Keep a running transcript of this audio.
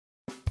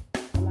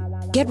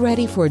Get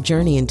ready for a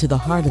journey into the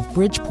heart of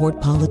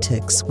Bridgeport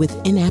politics with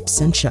In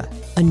Absentia,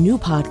 a new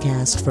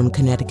podcast from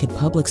Connecticut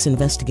Public's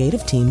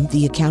investigative team,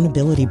 The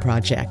Accountability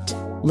Project.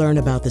 Learn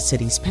about the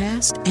city's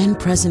past and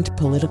present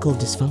political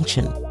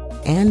dysfunction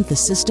and the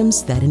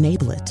systems that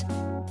enable it.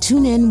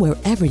 Tune in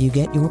wherever you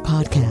get your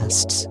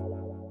podcasts.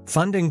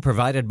 Funding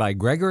provided by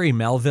Gregory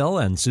Melville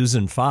and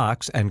Susan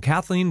Fox and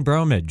Kathleen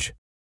Bromage.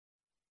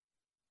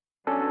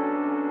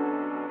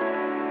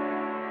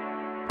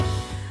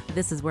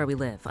 This is Where We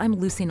Live. I'm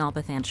Lucy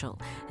Nalpathanchel.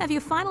 Have you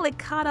finally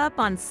caught up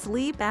on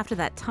sleep after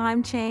that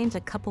time change a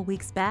couple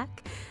weeks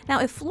back?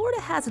 Now, if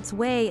Florida has its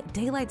way,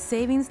 daylight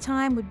savings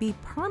time would be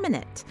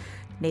permanent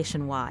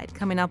nationwide.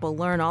 Coming up, we'll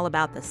learn all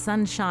about the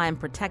Sunshine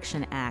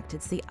Protection Act.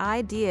 It's the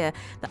idea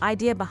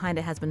behind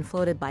it has been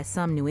floated by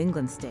some New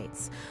England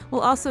states.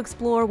 We'll also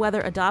explore whether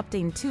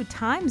adopting 2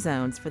 time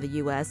zones for the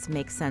U.S.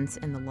 makes sense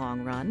in the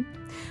long run.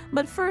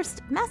 But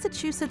first,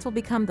 Massachusetts will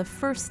become the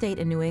first state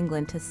in New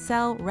England to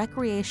sell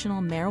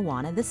recreational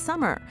marijuana this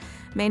summer.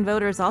 Maine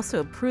voters also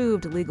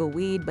approved legal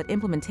weed, but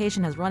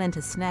implementation has run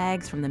into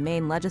snags from the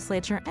Maine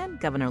legislature and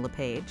Governor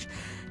LePage.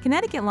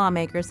 Connecticut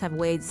lawmakers have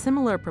weighed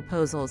similar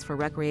proposals for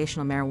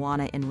recreational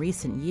marijuana in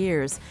recent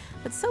years,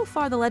 but so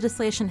far the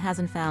legislation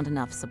hasn't found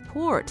enough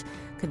support.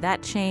 Could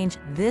that change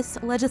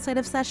this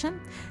legislative session?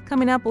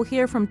 Coming up, we'll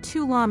hear from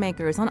 2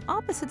 lawmakers on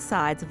opposite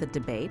sides of the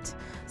debate,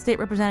 State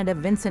Representative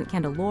Vincent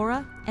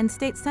Candelora and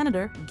State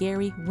Senator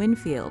Gary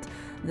Winfield.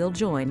 They'll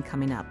join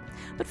coming up.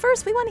 But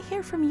first, we want to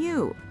hear from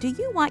you. Do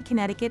you want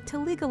Connecticut to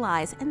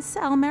legalize and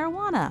sell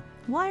marijuana?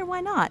 Why or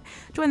why not?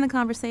 Join the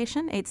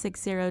conversation,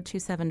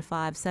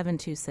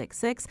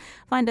 860-275-7266.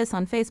 Find us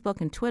on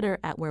Facebook and Twitter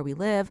at Where We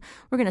Live.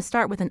 We're going to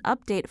start with an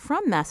update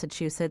from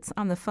Massachusetts.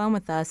 On the phone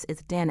with us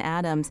is Dan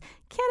Adams,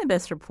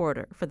 cannabis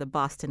reporter for the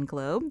Boston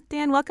Globe.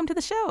 Dan, welcome to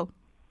the show.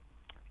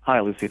 Hi,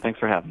 Lucy. Thanks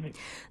for having me.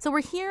 So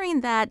we're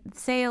hearing that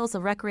sales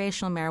of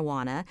recreational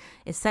marijuana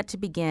is set to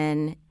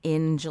begin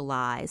in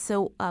July.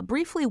 So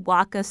briefly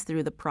walk us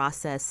through the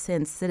process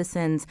since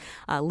citizens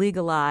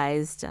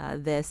legalized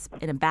this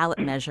in a ballot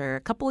measure a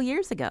couple of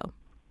years ago.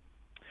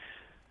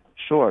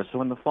 Sure.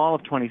 So in the fall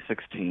of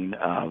 2016,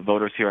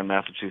 voters here in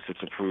Massachusetts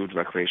approved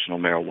recreational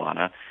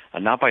marijuana,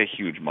 not by a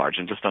huge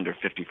margin, just under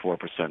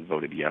 54%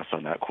 voted yes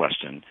on that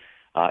question.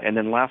 And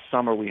then last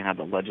summer, we had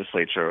the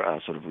legislature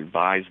sort of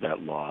revise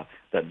that law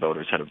that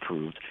voters had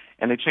approved,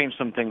 and they changed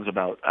some things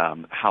about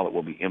how it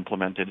will be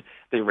implemented.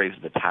 They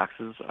raised the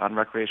taxes on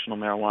recreational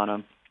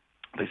marijuana.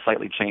 They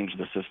slightly changed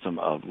the system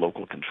of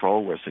local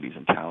control, where cities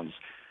and towns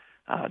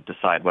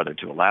decide whether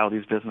to allow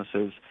these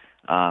businesses.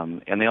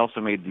 And they also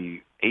made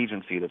the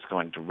agency that's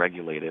going to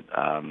regulate it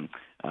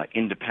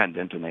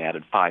independent, and they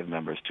added 5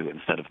 members to it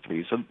instead of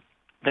 3. So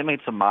they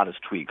made some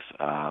modest tweaks.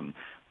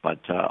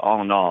 But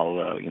all in all,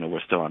 we're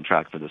still on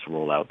track for this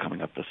rollout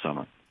coming up this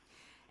summer.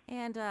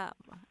 And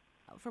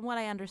from what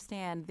I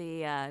understand,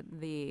 the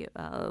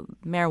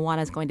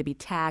marijuana is going to be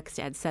taxed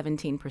at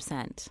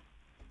 17%.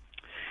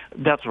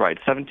 That's right,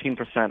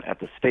 17% at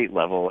the state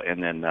level,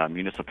 and then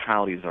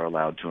municipalities are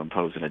allowed to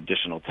impose an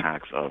additional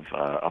tax of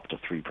up to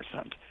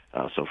 3%.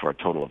 So for a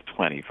total of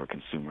 20% for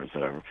consumers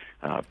that are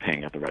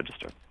paying at the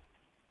register.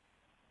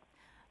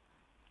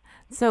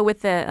 So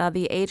with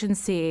the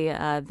agency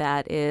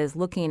that is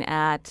looking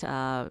at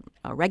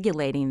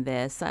regulating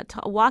this,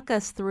 walk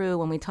us through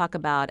when we talk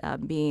about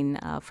being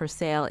for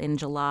sale in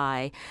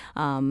July.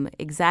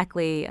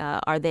 Exactly,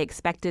 are they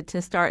expected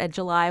to start at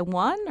July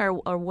 1,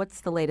 or what's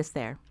the latest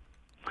there?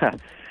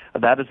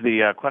 That is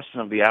the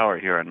question of the hour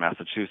here in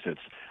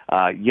Massachusetts.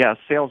 Yes,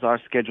 sales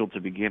are scheduled to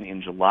begin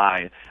in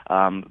July,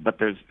 but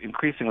there's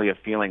increasingly a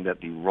feeling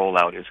that the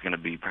rollout is going to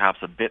be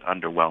perhaps a bit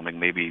underwhelming,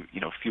 maybe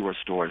fewer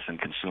stores than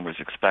consumers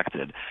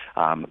expected.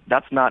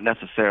 That's not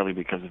necessarily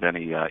because of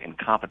any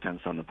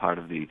incompetence on the part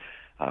of the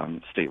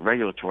state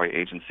regulatory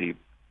agency.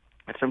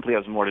 It simply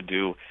has more to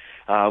do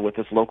with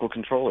this local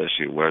control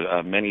issue,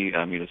 where many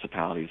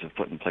municipalities have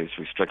put in place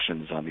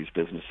restrictions on these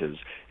businesses,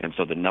 and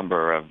so the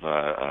number of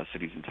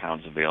cities and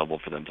towns available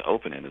for them to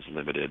open in is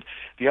limited.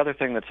 The other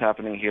thing that's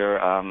happening here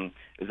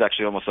is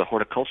actually almost a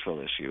horticultural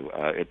issue.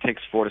 It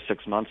takes 4 to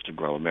 6 months to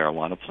grow a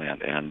marijuana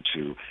plant and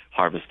to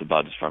harvest the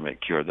buds from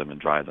it, cure them, and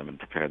dry them, and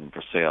prepare them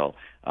for sale,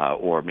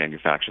 or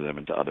manufacture them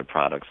into other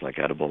products like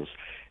edibles.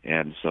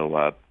 And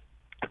so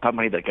a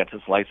company that gets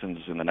its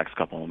license in the next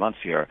couple of months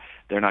here,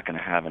 they're not going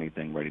to have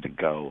anything ready to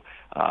go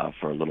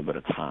for a little bit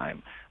of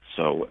time.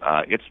 So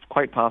it's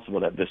quite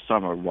possible that this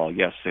summer, while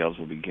yes, sales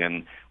will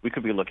begin, we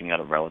could be looking at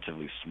a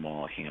relatively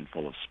small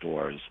handful of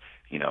stores,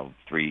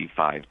 3,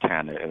 5,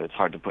 10. And it's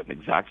hard to put an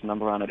exact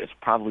number on it. It's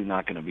probably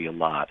not going to be a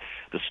lot.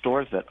 The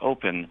stores that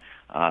open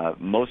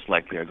most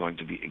likely are going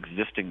to be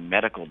existing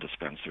medical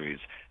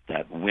dispensaries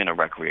that win a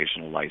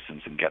recreational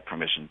license and get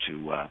permission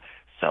to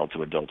sell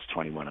to adults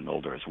 21 and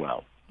older as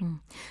well.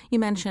 You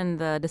mentioned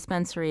the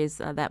dispensaries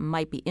that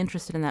might be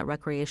interested in that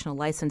recreational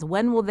license.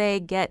 When will they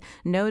get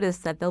notice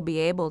that they'll be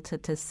able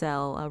to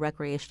sell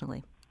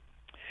recreationally?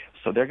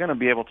 So they're going to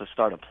be able to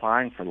start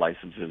applying for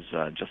licenses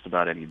just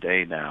about any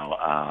day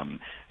now.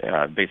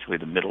 Basically,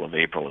 the middle of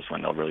April is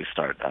when they'll really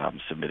start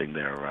submitting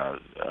their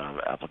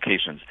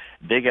applications.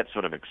 They get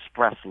sort of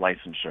express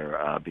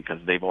licensure because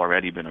they've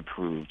already been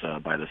approved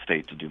by the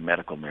state to do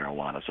medical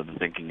marijuana. So the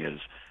thinking is,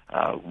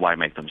 why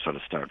make them sort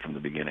of start from the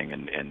beginning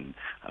and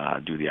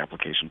do the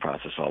application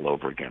process all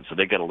over again? So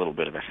they get a little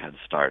bit of a head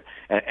start.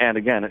 And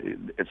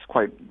again, it's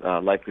quite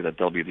likely that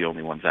they'll be the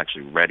only ones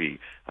actually ready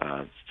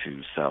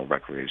to sell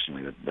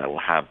recreationally that will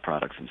have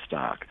products in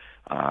stock.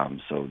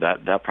 So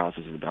that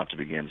process is about to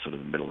begin sort of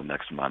the middle of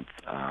next month.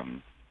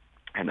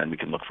 And then we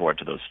can look forward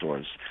to those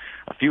stores,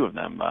 a few of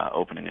them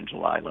opening in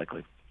July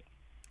likely.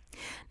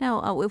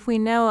 Now, if we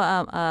know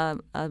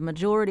a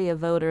majority of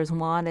voters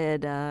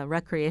wanted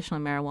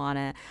recreational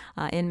marijuana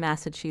in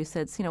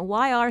Massachusetts,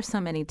 why are so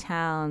many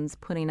towns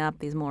putting up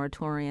these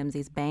moratoriums,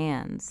 these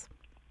bans?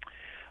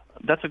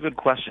 That's a good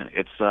question.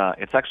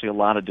 It's actually a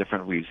lot of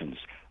different reasons.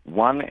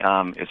 One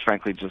is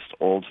frankly just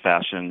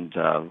old-fashioned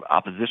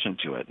opposition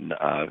to it. And,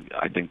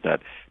 I think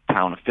that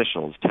town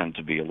officials tend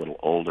to be a little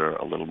older,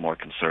 a little more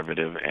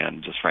conservative,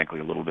 and just frankly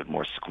a little bit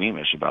more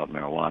squeamish about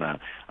marijuana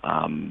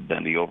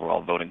than the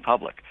overall voting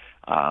public.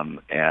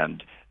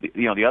 And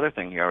the other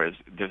thing here is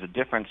there's a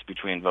difference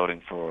between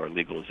voting for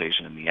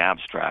legalization in the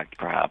abstract,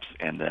 perhaps,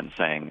 and then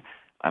saying,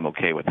 I'm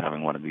okay with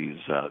having one of these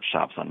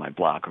shops on my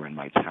block or in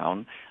my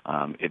town.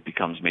 It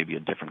becomes maybe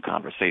a different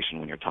conversation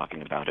when you're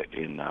talking about it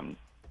in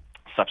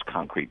such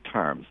concrete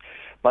terms.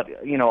 But,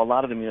 a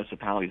lot of the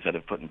municipalities that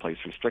have put in place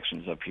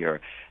restrictions up here,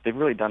 they've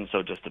really done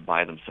so just to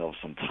buy themselves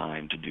some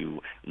time to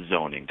do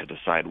zoning, to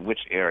decide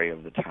which area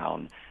of the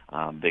town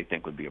they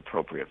think would be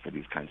appropriate for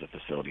these kinds of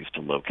facilities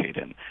to locate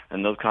in.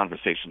 And those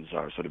conversations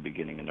are sort of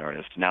beginning in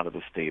earnest now that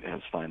the state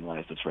has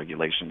finalized its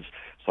regulations.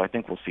 So I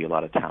think we'll see a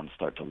lot of towns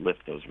start to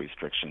lift those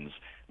restrictions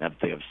now that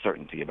they have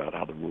certainty about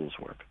how the rules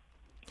work.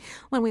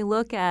 When we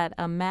look at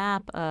a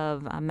map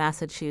of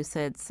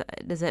Massachusetts,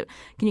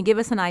 can you give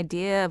us an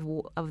idea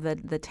of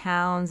the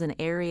towns and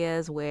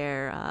areas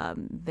where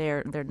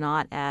they're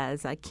not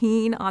as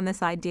keen on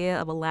this idea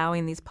of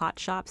allowing these pot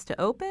shops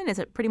to open? Is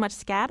it pretty much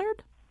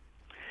scattered?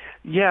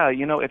 Yeah,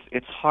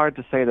 it's hard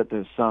to say that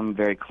there's some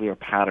very clear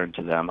pattern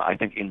to them. I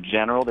think in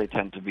general they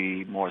tend to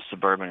be more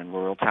suburban and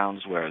rural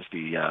towns, whereas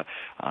the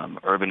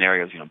urban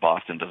areas,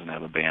 Boston doesn't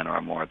have a ban or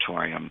a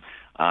moratorium.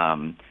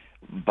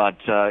 But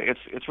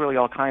it's really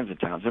all kinds of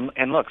towns.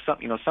 And look,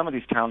 some of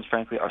these towns,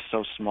 frankly, are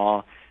so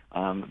small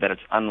that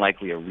it's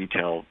unlikely a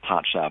retail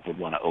pot shop would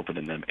want to open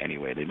in them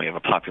anyway. They may have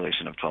a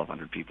population of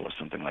 1,200 people or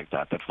something like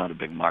that. That's not a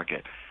big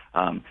market.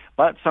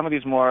 But some of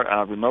these more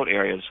remote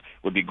areas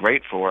would be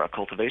great for a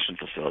cultivation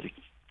facility.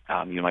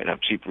 You might have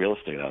cheap real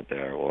estate out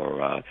there,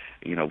 or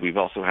we've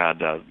also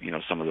had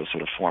some of those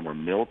sort of former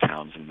mill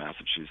towns in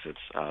Massachusetts.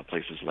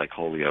 Places like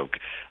Holyoke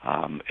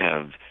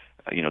have.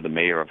 The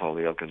mayor of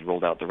Holyoke has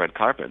rolled out the red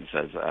carpet and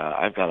says,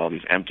 I've got all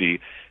these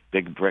empty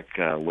big brick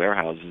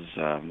warehouses,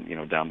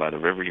 down by the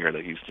river here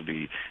that used to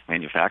be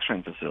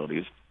manufacturing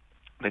facilities.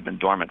 They've been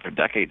dormant for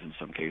decades in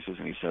some cases,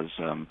 and he says,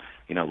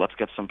 let's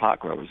get some pot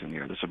growers in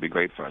here. This would be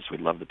great for us.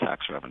 We'd love the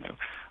tax revenue.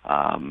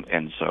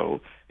 And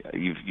so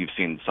you've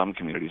seen some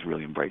communities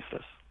really embrace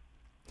this.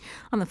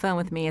 On the phone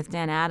with me is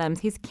Dan Adams.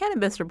 He's a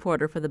cannabis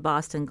reporter for the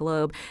Boston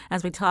Globe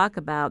as we talk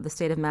about the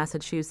state of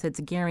Massachusetts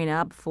gearing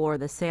up for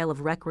the sale of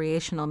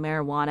recreational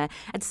marijuana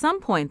at some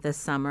point this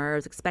summer.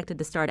 It's expected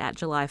to start at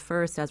July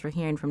 1st, as we're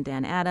hearing from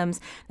Dan Adams.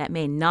 That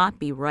may not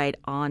be right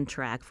on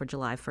track for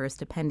July 1st,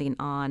 depending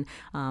on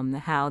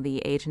how the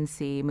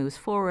agency moves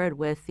forward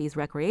with these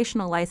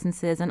recreational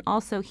licenses, and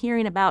also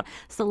hearing about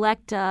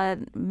select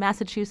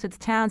Massachusetts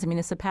towns and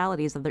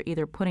municipalities that they're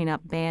either putting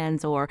up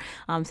bans or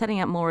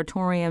setting up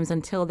moratoriums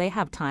until they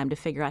have time to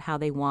figure out how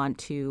they want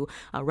to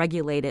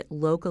regulate it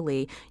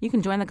locally. You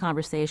can join the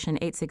conversation,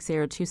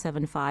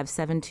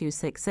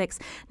 860-275-7266.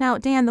 Now,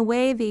 Dan, the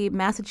way the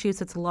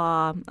Massachusetts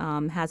law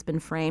has been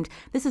framed,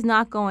 this is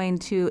not going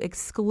to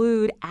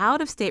exclude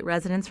out-of-state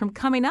residents from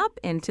coming up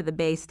into the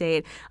Bay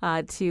State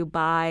to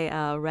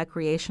buy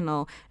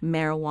recreational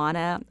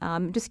marijuana.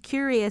 Just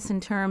curious in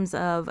terms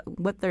of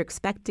what they're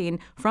expecting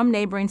from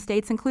neighboring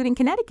states, including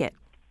Connecticut.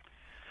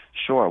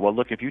 Sure. Well,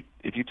 look, if you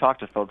talk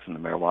to folks in the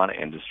marijuana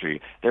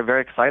industry, they're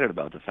very excited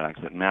about the fact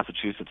that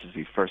Massachusetts is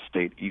the first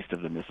state east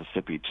of the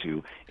Mississippi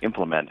to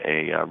implement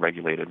a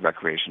regulated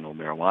recreational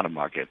marijuana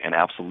market. And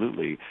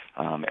absolutely,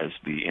 as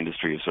the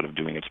industry is sort of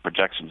doing its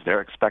projections, they're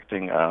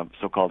expecting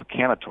so-called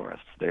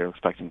canna-tourists. They're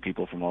expecting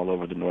people from all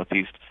over the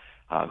Northeast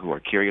who are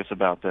curious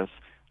about this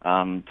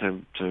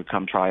to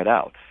come try it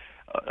out.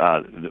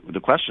 The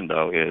question,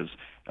 though, is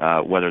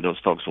whether those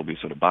folks will be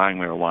sort of buying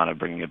marijuana,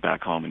 bringing it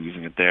back home and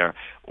using it there,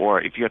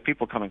 or if you have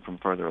people coming from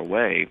further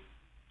away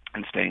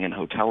and staying in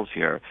hotels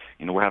here,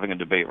 we're having a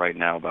debate right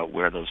now about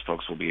where those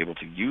folks will be able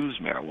to use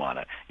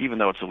marijuana. Even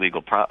though it's a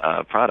legal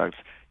product,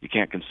 you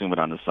can't consume it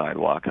on the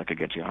sidewalk. That could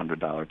get you a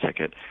 $100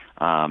 ticket,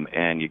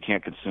 and you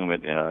can't consume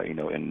it,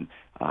 in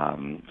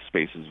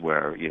spaces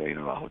where,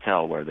 a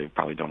hotel where they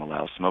probably don't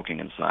allow smoking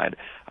inside.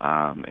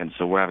 And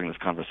so we're having this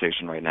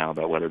conversation right now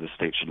about whether the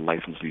state should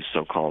license these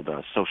so-called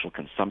social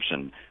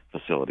consumption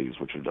facilities,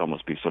 which would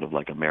almost be sort of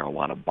like a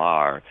marijuana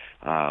bar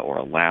or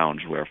a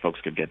lounge where folks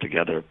could get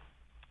together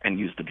and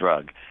use the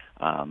drug,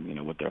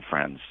 with their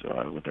friends,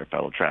 with their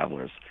fellow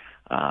travelers.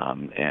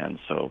 And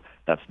so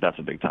that's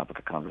a big topic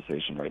of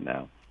conversation right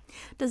now.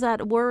 Does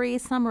that worry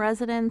some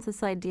residents,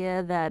 this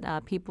idea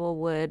that people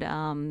would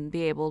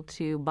be able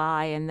to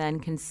buy and then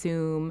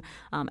consume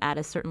at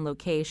a certain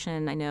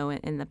location? I know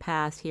in the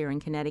past here in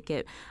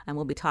Connecticut, and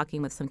we'll be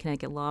talking with some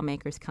Connecticut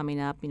lawmakers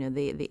coming up,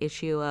 the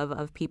issue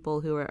of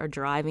people who are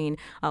driving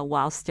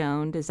while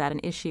stoned. Is that an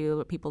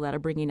issue people that are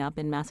bringing up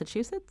in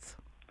Massachusetts?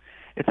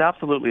 It's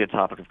absolutely a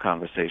topic of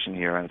conversation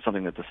here, and it's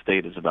something that the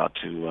state is about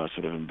to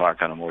sort of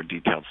embark on a more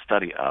detailed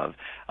study of.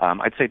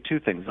 I'd say two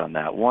things on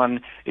that.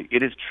 One,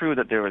 it is true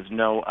that there is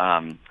no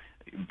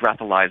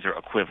breathalyzer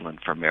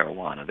equivalent for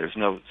marijuana. There's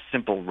no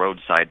simple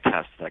roadside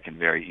test that can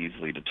very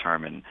easily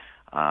determine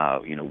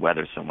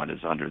whether someone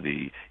is under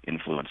the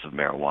influence of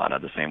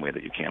marijuana the same way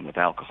that you can with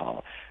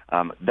alcohol.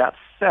 That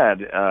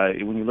said,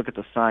 when you look at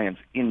the science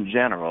in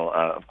general,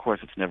 of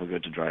course it's never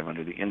good to drive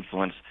under the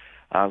influence.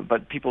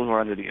 But people who are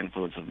under the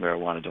influence of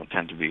marijuana don't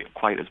tend to be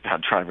quite as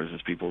bad drivers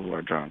as people who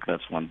are drunk.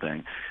 That's one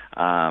thing.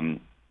 The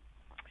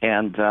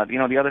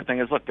other thing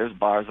is, look, there's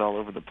bars all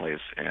over the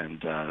place,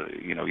 and,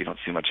 you don't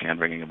see much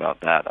hand-wringing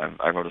about that.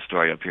 I wrote a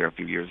story up here a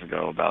few years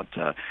ago about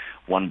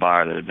one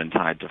bar that had been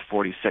tied to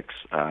 46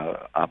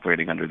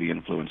 operating under the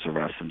influence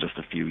arrests in just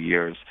a few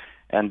years.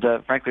 And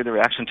frankly, the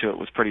reaction to it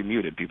was pretty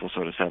muted. People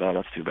sort of said, oh,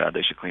 that's too bad.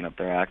 They should clean up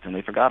their act, and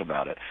they forgot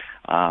about it.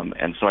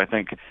 And so I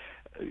think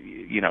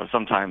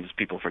sometimes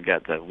people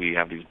forget that we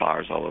have these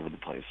bars all over the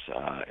place,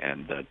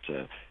 and that,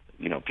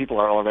 people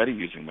are already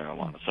using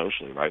marijuana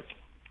socially, right?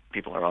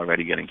 People are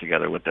already getting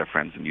together with their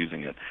friends and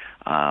using it.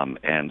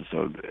 And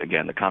so,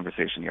 again, the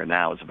conversation here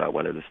now is about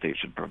whether the state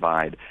should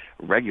provide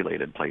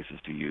regulated places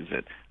to use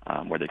it,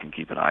 where they can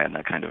keep an eye on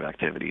that kind of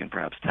activity and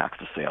perhaps tax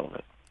the sale of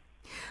it.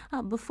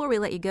 Before we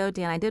let you go,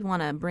 Dan, I did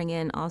want to bring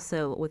in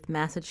also with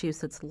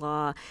Massachusetts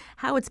law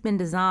how it's been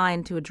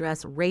designed to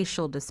address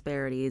racial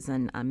disparities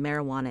in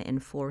marijuana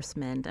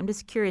enforcement. I'm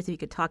just curious if you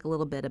could talk a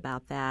little bit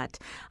about that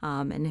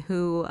and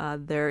who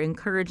they're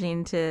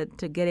encouraging to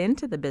get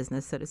into the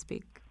business, so to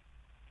speak.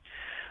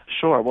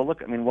 Sure. Well,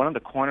 look, one of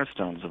the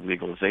cornerstones of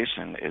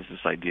legalization is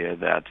this idea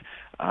that,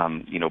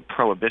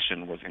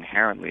 prohibition was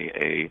inherently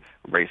a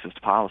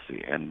racist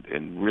policy. And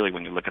really,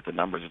 when you look at the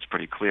numbers, it's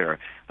pretty clear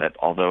that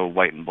although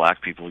white and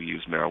black people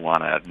use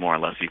marijuana at more or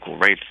less equal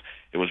rates,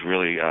 it was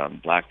really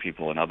black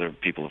people and other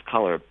people of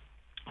color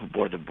who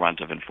bore the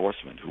brunt of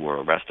enforcement, who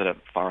were arrested at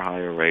far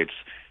higher rates,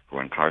 who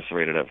were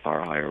incarcerated at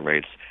far higher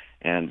rates.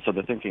 And so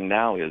the thinking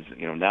now is,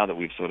 now that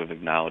we've sort of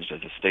acknowledged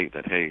as a state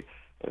that, hey,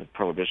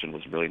 prohibition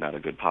was really not a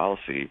good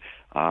policy,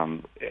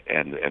 and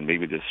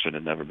maybe this should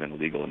have never been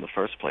legal in the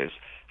first place.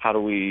 How do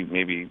we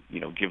maybe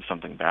give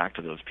something back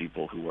to those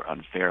people who were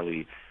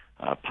unfairly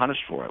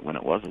punished for it when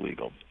it was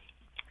illegal?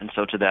 And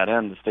so to that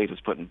end, the state has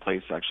put in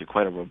place actually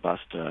quite a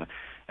robust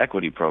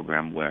equity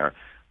program where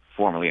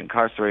formerly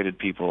incarcerated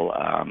people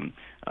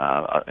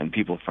and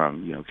people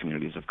from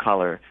communities of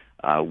color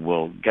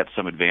will get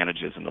some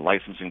advantages in the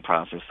licensing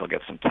process. They'll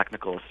get some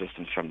technical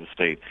assistance from the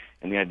state.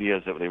 And the idea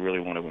is that they really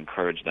want to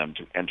encourage them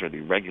to enter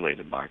the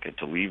regulated market,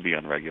 to leave the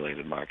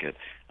unregulated market,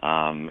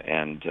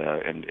 and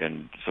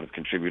sort of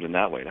contribute in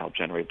that way to help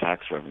generate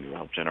tax revenue, to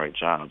help generate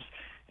jobs.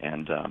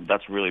 And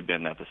that's really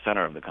been at the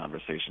center of the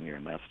conversation here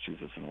in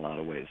Massachusetts in a lot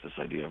of ways, this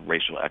idea of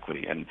racial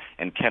equity. And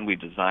can we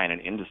design an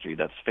industry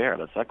that's fair,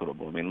 that's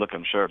equitable? Look,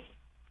 I'm sure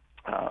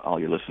all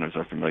your listeners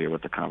are familiar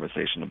with the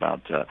conversation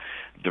about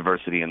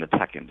diversity in the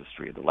tech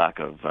industry, the lack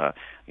of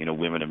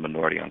women and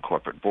minority on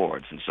corporate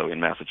boards. And so in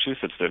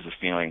Massachusetts, there's a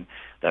feeling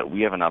that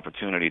we have an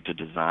opportunity to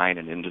design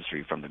an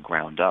industry from the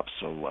ground up.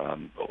 So,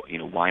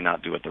 why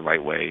not do it the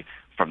right way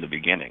from the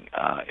beginning?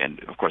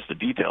 And, of course, the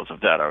details of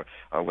that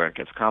are where it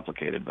gets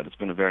complicated, but it's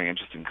been a very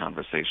interesting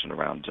conversation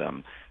around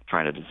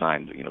trying to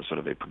design, sort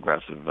of a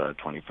progressive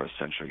 21st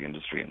century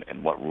industry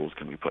and what rules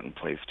can we put in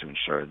place to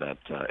ensure that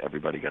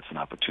everybody gets an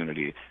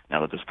opportunity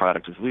now that this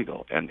product is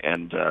legal. And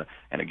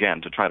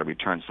again, to try to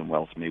return some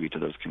wealth maybe to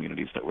those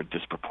communities that were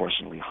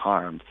disproportionately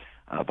harmed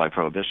by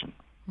prohibition.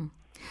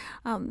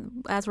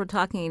 As we're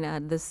talking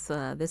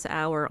this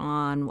hour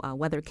on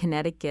whether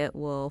Connecticut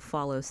will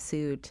follow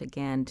suit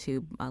again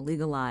to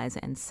legalize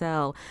and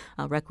sell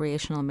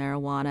recreational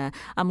marijuana,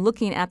 I'm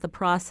looking at the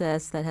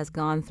process that has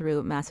gone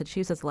through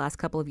Massachusetts the last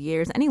couple of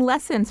years. Any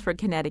lessons for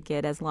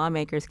Connecticut as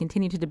lawmakers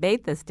continue to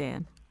debate this,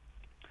 Dan?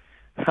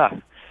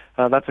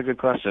 That's a good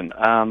question.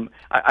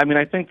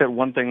 I think that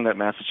one thing that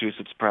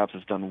Massachusetts perhaps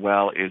has done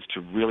well is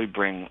to really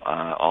bring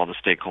all the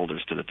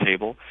stakeholders to the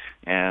table.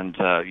 And,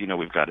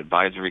 we've got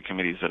advisory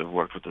committees that have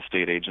worked with the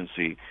state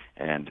agency.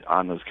 And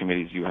on those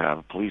committees, you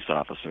have police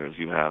officers,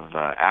 you have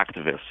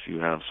activists, you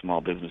have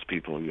small business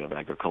people, you have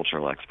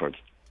agricultural experts,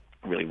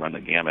 really run the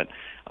gamut.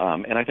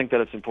 And I think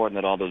that it's important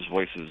that all those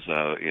voices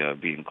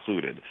be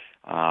included.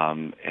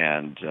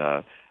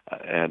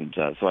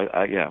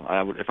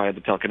 I would, if I had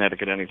to tell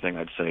Connecticut anything,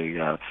 I'd say,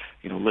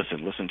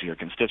 listen to your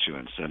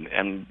constituents,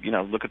 and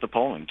look at the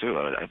polling too.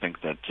 I think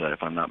that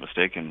if I'm not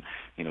mistaken,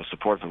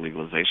 support for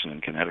legalization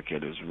in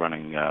Connecticut is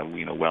running,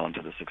 well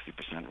into the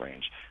 60%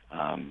 range,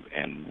 and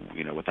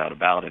without a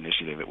ballot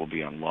initiative, it will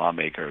be on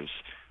lawmakers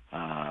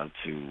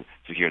to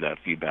hear that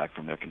feedback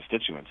from their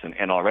constituents.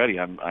 And already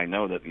I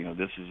know that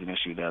this is an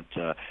issue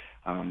that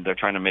they're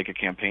trying to make a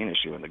campaign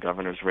issue in the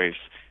governor's race,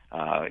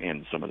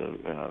 in some of the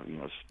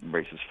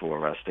races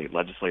for state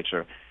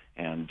legislature,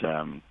 and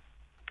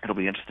it'll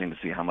be interesting to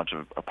see how much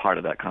of a part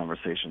of that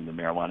conversation the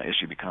marijuana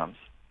issue becomes.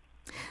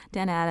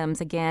 Dan Adams,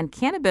 again,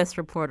 cannabis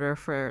reporter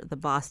for the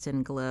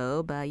Boston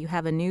Globe. You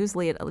have a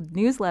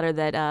newsletter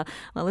that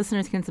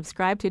listeners can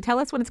subscribe to. Tell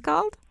us what it's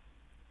called.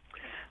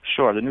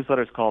 Sure. The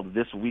newsletter is called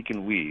This Week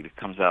in Weed. It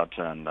comes out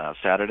on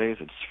Saturdays.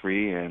 It's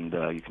free, and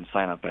you can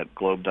sign up at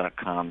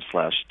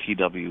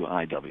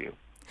globe.com/TWIW.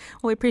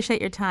 Well, we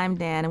appreciate your time,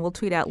 Dan, and we'll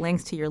tweet out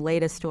links to your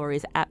latest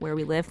stories at Where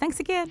We Live. Thanks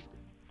again.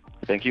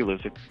 Thank you,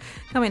 Lucy.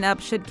 Coming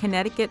up, should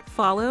Connecticut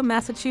follow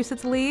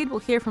Massachusetts' lead? We'll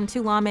hear from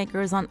two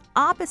lawmakers on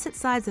opposite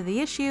sides of the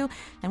issue,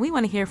 and we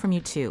want to hear from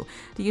you, too.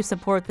 Do you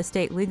support the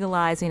state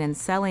legalizing and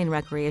selling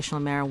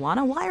recreational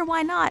marijuana? Why or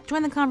why not?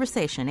 Join the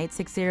conversation,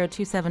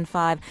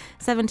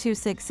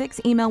 860-275-7266.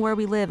 Email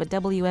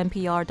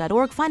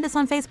wherewelive@WNPR.org. Find us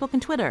on Facebook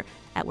and Twitter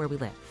at Where We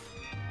Live.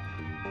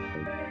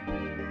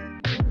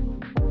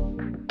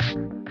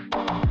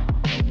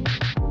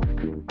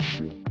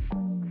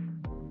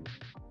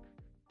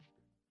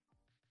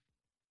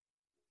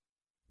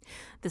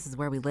 This is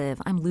Where We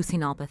Live. I'm Lucy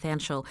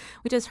Nalpathanchel.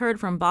 We just heard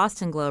from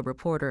Boston Globe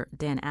reporter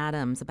Dan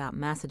Adams about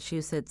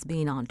Massachusetts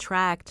being on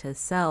track to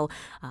sell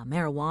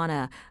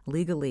marijuana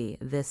legally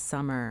this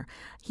summer.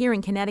 Here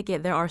in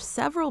Connecticut, there are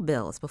several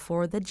bills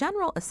before the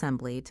General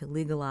Assembly to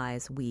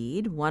legalize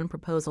weed. One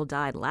proposal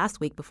died last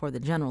week before the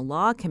General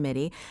Law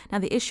Committee. Now,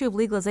 the issue of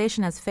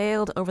legalization has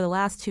failed over the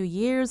last 2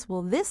 years.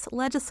 Will this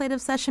legislative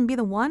session be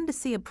the one to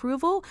see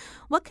approval?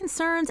 What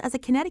concerns as a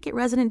Connecticut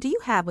resident do you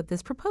have with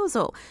this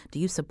proposal? Do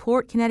you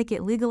support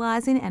Connecticut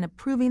legalizing and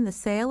approving the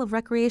sale of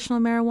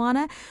recreational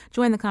marijuana?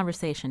 Join the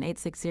conversation,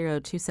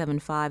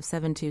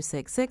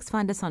 860-275-7266.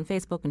 Find us on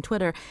Facebook and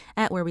Twitter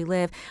at Where We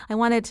Live. I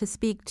wanted to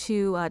speak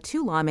to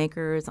two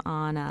lawmakers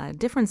on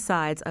different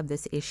sides of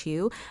this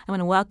issue. I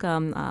want to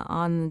welcome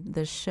on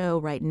the show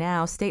right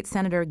now State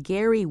Senator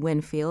Gary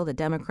Winfield, a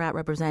Democrat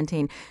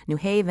representing New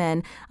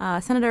Haven.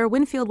 Senator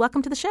Winfield,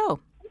 welcome to the show.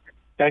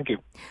 Thank you.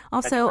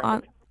 Also,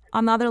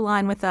 on the other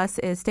line with us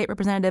is State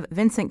Representative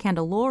Vincent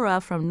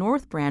Candelora from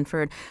North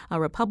Branford, a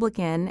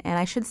Republican. And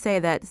I should say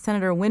that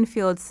Senator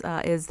Winfield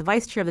is the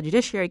vice chair of the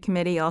Judiciary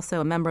Committee,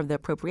 also a member of the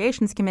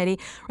Appropriations Committee.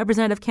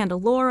 Representative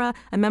Candelora,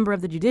 a member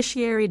of the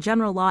Judiciary,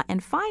 General Law,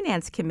 and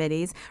Finance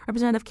Committees.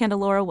 Representative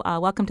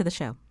Candelora, welcome to the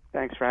show.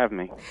 Thanks for having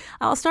me.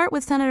 I'll start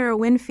with Senator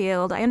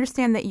Winfield. I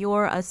understand that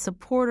you're a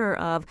supporter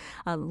of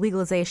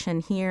legalization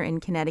here in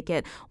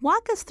Connecticut.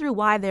 Walk us through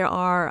why there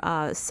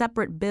are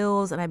separate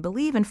bills, and I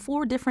believe in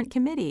 4 different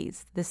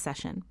committees this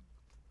session.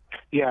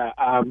 Yeah,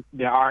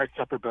 there are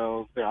separate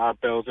bills. There are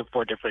bills in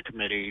 4 different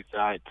committees.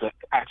 It's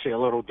actually a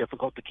little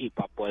difficult to keep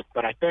up with,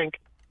 but I think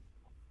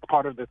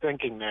part of the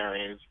thinking there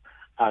is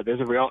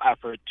there's a real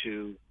effort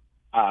to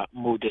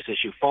move this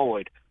issue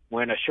forward.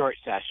 We're in a short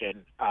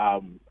session.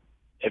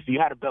 If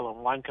you had a bill in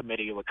one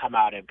committee, it would come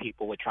out and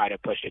people would try to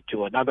push it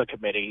to another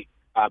committee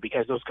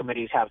because those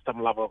committees have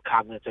some level of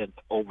cognizance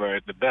over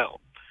the bill.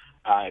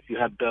 If you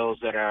have bills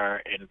that are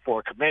in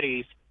 4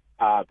 committees,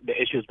 the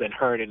issue has been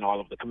heard in all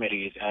of the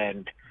committees.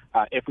 And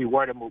if we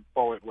were to move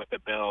forward with the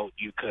bill,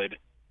 you could,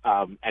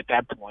 at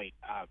that point,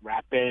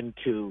 wrap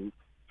into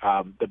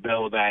the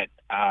bill that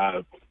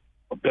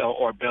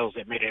bills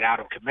that made it out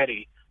of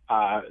committee,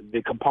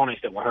 the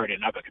components that were heard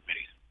in other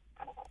committees.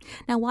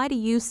 Now, why do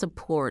you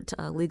support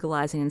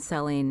legalizing and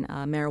selling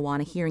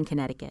marijuana here in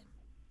Connecticut?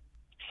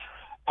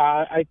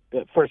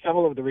 For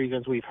several of the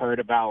reasons we've heard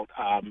about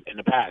in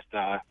the past.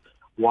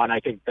 One,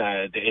 I think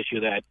the issue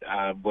that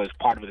was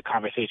part of the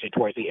conversation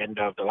towards the end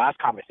of the last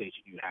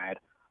conversation you had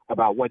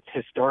about what's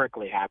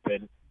historically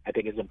happened, I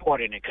think is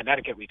important. In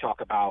Connecticut, we talk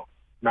about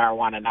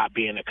marijuana not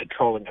being a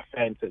controlling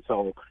offense, and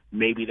so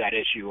maybe that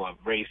issue of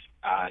race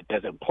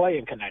doesn't play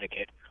in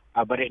Connecticut.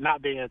 But it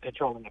not being a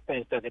controlling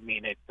offense doesn't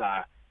mean it's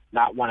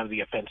not one of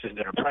the offenses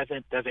that are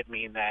present, doesn't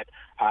mean that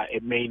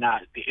it may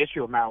not, the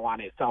issue of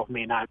marijuana itself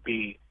may not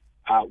be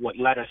what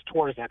led us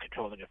towards that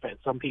controlling offense.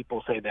 Some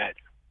people say that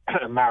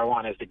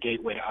marijuana is the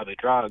gateway to other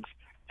drugs,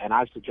 and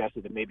I've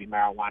suggested that maybe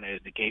marijuana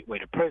is the gateway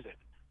to prison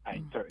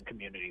in certain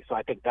communities. So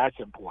I think that's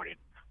important.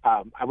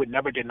 I would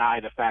never deny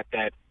the fact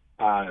that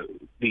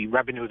the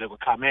revenue that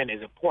would come in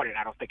is important.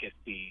 I don't think it's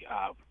the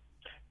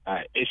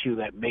issue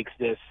that makes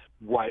this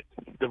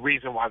the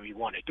reason why we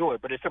want to do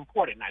it, but it's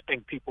important. I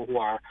think people who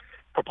are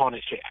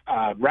proponents should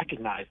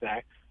recognize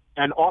that.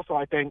 And also,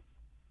 I think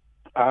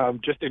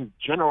just in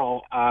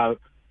general, I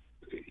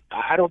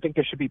don't think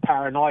there should be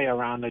paranoia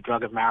around the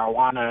drug of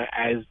marijuana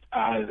as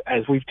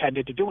we've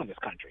tended to do in this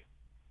country.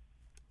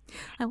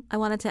 I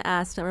wanted to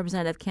ask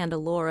Representative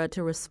Candelora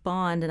to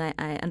respond, and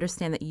I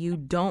understand that you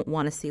don't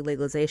want to see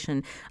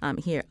legalization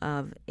here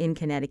in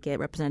Connecticut.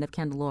 Representative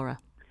Candelora.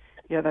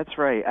 Yeah, that's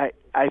right.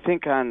 I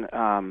think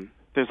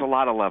there's a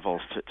lot of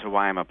levels to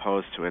why I'm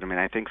opposed to it. I mean,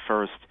 I think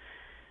first,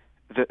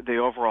 the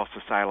overall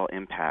societal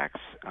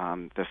impacts,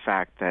 the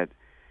fact that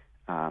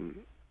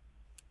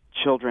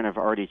children have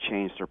already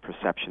changed their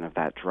perception of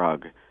that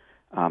drug.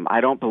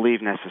 I don't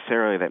believe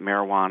necessarily that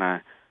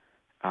marijuana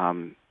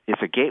is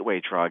a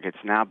gateway drug. It's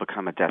now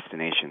become a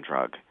destination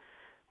drug.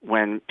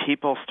 When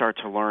people start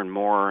to learn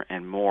more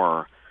and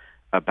more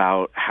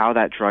about how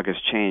that drug has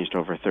changed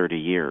over 30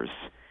 years,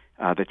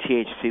 the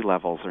THC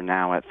levels are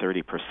now at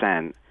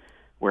 30%,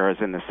 whereas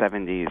in the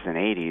 70s and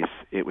 80s,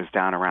 it was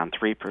down around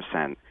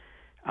 3%.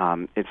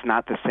 It's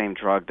not the same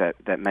drug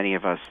that many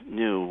of us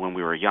knew when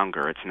we were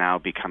younger. It's now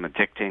become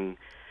addicting,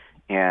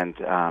 and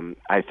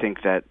I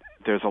think that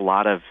there's a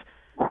lot of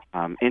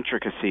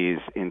intricacies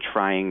in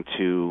trying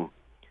to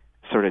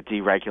sort of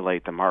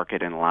deregulate the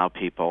market and allow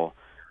people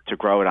to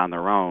grow it on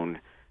their own.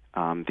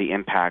 The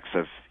impacts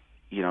of,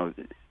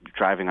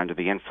 driving under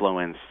the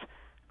influence,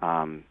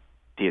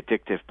 the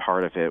addictive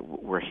part of it.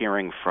 We're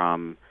hearing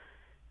from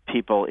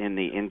people in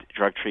the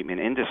drug treatment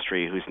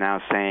industry who's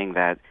now saying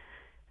that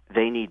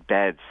they need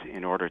beds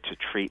in order to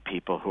treat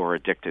people who are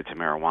addicted to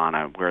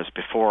marijuana, whereas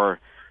before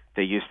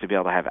they used to be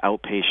able to have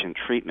outpatient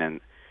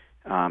treatment.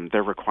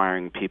 They're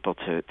requiring people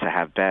to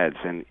have beds.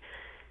 And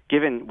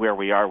given where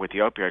we are with the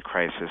opioid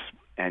crisis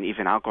and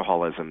even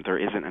alcoholism, there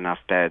isn't enough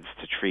beds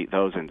to treat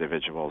those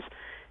individuals.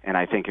 And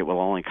I think it will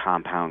only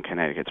compound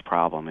Connecticut's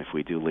problem if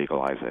we do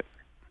legalize it.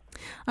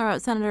 All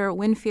right, Senator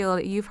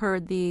Winfield, you've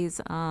heard these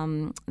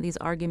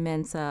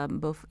arguments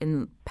both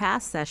in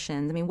past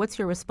sessions. I mean, what's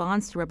your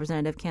response to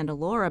Representative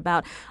Candelora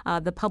about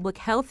the public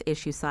health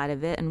issue side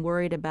of it and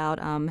worried about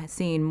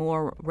seeing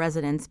more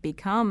residents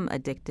become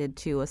addicted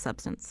to a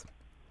substance?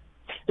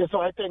 Yeah,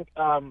 so I think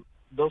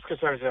those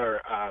concerns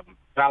are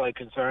valid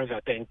concerns. I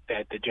think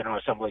that the General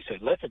Assembly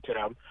should listen to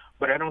them,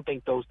 but I don't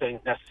think those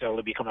things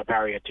necessarily become a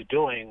barrier to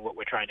doing what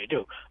we're trying to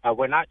do.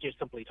 We're not just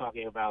simply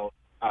talking about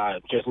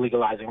just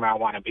legalizing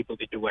marijuana and people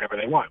to do whatever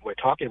they want. We're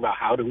talking about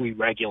how do we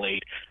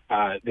regulate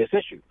this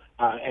issue.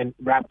 And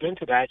wrapped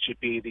into that should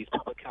be these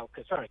public health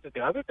concerns. But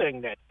the other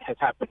thing that has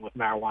happened with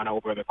marijuana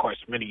over the course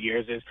of many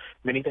years is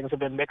many things have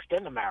been mixed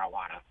into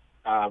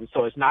marijuana.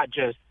 So it's not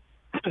just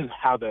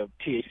how the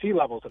THC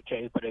levels have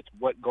changed, but it's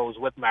what goes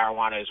with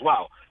marijuana as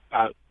well.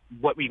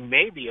 What we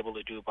may be able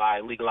to do by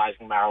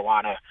legalizing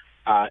marijuana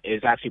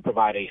is actually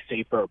provide a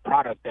safer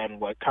product than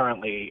what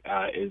currently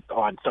is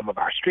on some of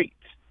our streets.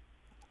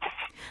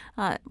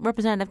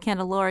 Representative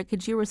Candelora,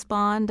 could you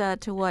respond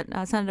to what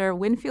Senator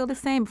Winfield is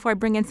saying before I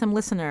bring in some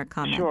listener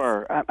comments?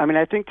 Sure. I mean,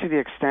 I think to the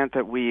extent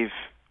that we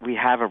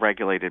have a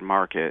regulated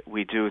market,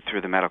 we do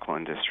through the medical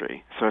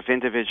industry. So if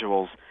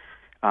individuals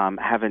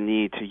have a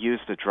need to use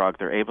the drug,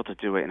 they're able to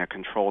do it in a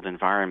controlled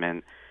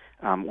environment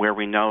where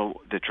we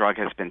know the drug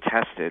has been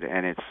tested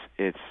and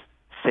it's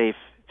safe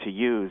to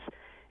use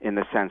in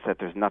the sense that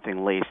there's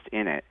nothing laced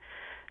in it.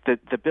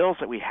 The bills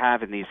that we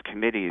have in these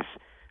committees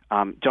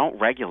don't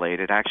regulate.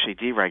 It actually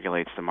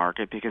deregulates the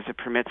market because it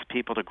permits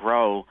people to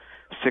grow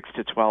 6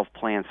 to 12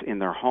 plants in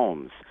their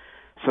homes.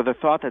 So the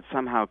thought that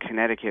somehow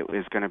Connecticut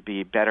is going to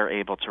be better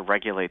able to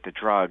regulate the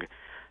drug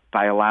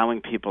by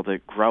allowing people to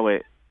grow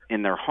it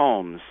in their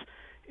homes,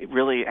 it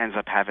really ends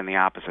up having the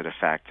opposite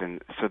effect.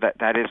 And so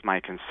that is my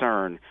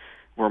concern.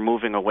 We're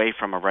moving away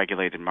from a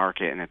regulated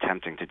market and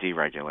attempting to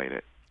deregulate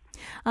it.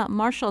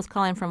 Marshall is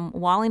calling from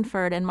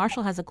Wallingford, and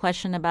Marshall has a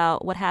question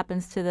about what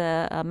happens to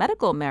the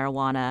medical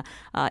marijuana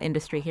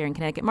industry here in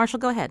Connecticut. Marshall,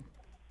 go ahead.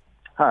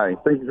 Hi,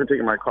 thank you for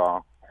taking my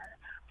call.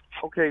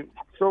 Okay,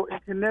 so in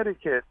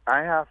Connecticut, I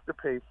have to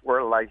pay for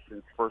a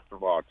license, first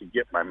of all, to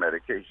get my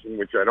medication,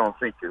 which I don't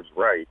think is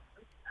right.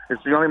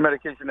 It's the only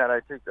medication that I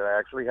take that I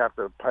actually have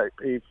to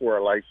pay for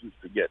a license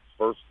to get,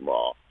 first of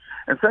all.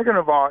 And second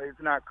of all,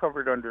 it's not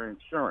covered under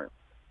insurance.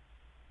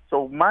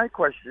 So my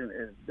question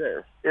is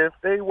this. If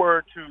they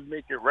were to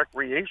make it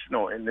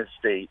recreational in this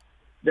state,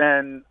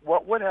 then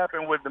what would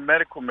happen with the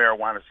medical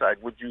marijuana side?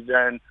 Would you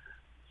then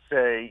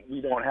say we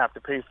don't have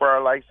to pay for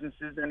our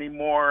licenses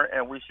anymore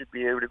and we should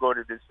be able to go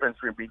to the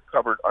dispensary and be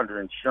covered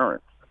under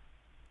insurance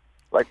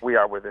like we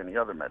are with any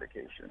other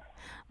medication?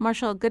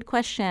 Marshall, good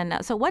question.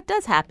 So what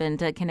does happen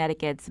to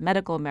Connecticut's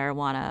medical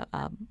marijuana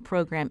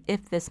program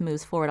if this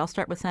moves forward? I'll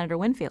start with Senator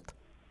Winfield.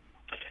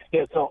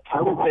 Yeah, so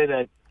I would say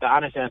that the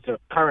honest answer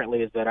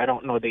currently is that I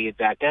don't know the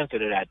exact answer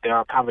to that. There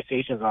are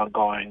conversations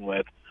ongoing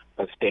with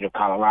the state of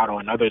Colorado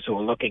and others who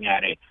are looking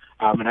at it.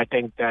 And I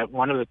think that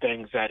one of the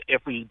things that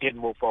if we did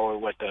move forward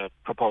with the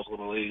proposal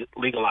to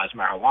legalize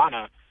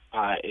marijuana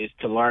is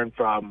to learn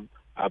from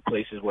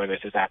places where this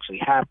has actually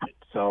happened.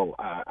 So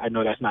I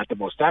know that's not the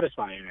most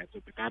satisfying answer,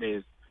 but that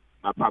is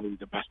probably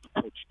the best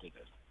approach to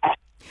this.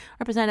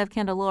 Representative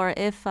Candelora,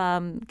 if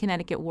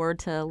Connecticut were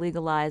to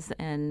legalize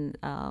and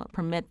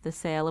permit the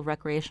sale of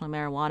recreational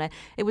marijuana,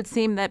 it would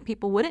seem that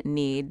people wouldn't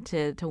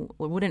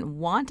wouldn't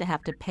want to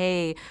have to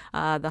pay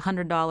the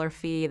 $100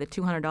 fee, the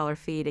 $200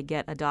 fee to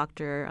get a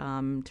doctor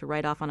to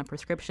write off on a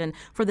prescription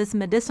for this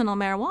medicinal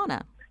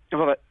marijuana.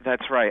 Well,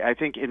 that's right. I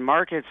think in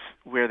markets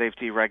where they've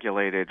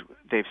deregulated,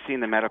 they've seen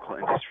the medical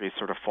industry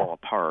sort of fall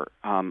apart.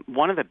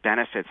 One of the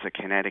benefits that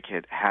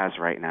Connecticut has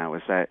right now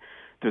is that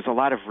there's a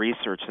lot of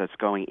research that's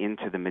going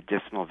into the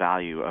medicinal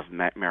value of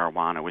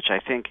marijuana, which I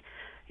think,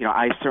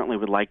 I certainly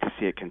would like to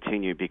see it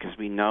continue because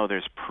we know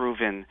there's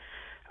proven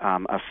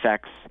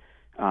effects,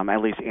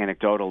 at least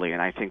anecdotally,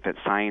 and I think that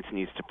science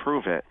needs to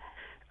prove it.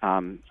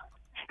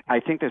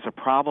 I think there's a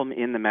problem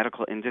in the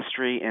medical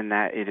industry in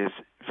that it is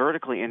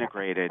vertically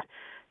integrated.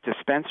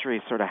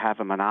 Dispensaries sort of have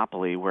a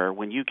monopoly where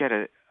when you get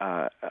a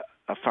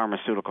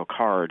pharmaceutical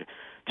card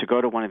to go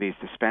to one of these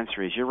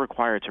dispensaries, you're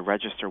required to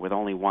register with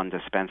only one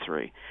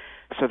dispensary.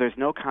 So there's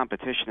no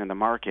competition in the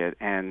market,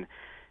 and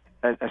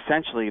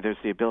essentially there's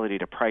the ability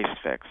to price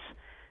fix.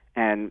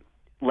 And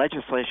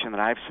legislation that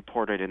I've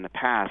supported in the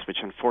past, which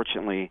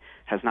unfortunately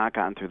has not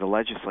gotten through the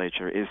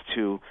legislature, is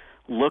to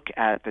look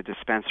at the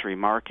dispensary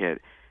market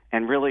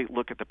and really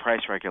look at the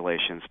price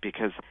regulations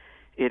because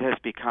it has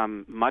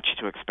become much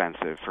too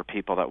expensive for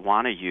people that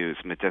want to use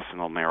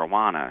medicinal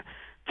marijuana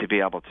to be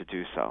able to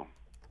do so.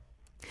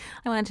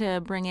 I wanted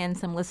to bring in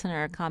some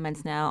listener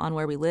comments now on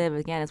Where We Live.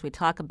 Again, as we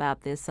talk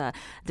about this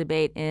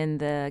debate in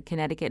the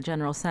Connecticut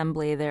General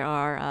Assembly, there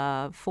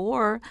are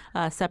four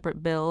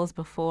separate bills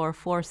before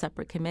four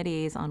separate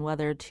committees on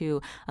whether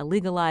to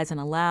legalize and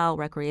allow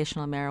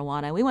recreational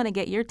marijuana. We want to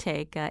get your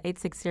take.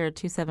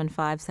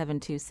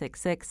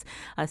 860-275-7266.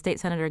 State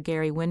Senator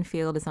Gary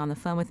Winfield is on the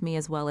phone with me,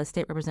 as well as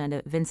State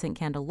Representative Vincent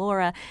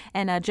Candelora.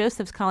 And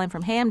Joseph's calling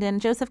from Hamden.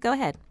 Joseph, go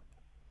ahead.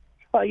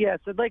 Yes,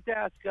 I'd like to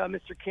ask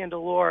Mr.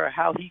 Candelora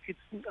how he could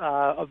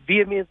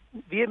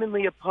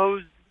vehemently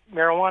oppose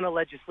marijuana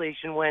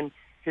legislation when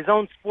his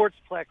own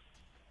sportsplex,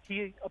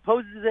 he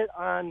opposes it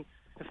on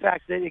the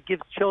fact that it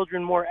gives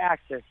children more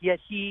access, yet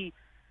he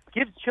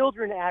gives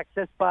children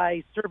access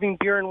by serving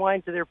beer and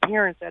wine to their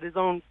parents at his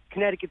own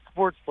Connecticut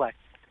sportsplex.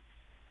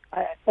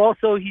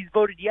 Also, he's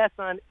voted yes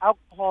on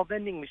alcohol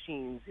vending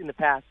machines in the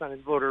past on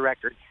his voter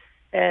record,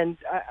 and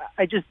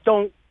I just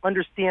don't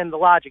understand the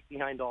logic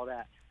behind all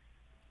that.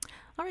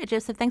 All right,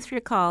 Joseph, thanks for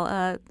your call.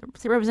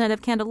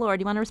 Representative Candelora,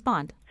 do you want to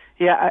respond?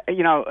 Yeah,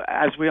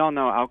 as we all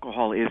know,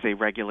 alcohol is a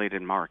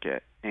regulated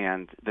market,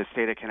 and the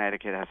state of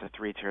Connecticut has a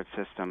three-tiered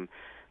system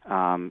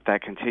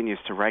that continues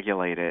to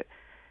regulate it.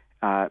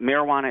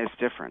 Marijuana is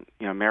different.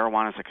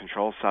 Marijuana is a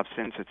controlled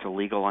substance. It's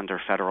illegal under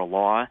federal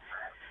law.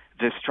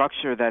 The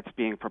structure that's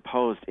being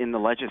proposed in the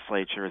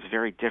legislature is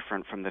very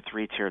different from the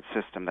three-tiered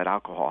system that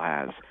alcohol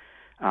has.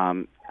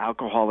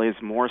 Alcohol is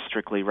more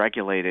strictly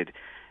regulated.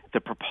 The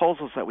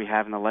proposals that we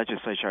have in the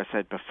legislature, I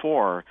said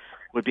before,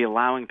 would be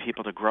allowing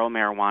people to grow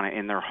marijuana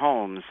in their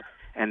homes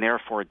and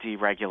therefore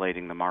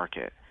deregulating the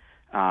market.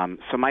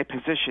 So my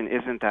position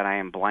isn't that I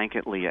am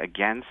blanketly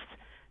against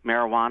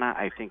marijuana.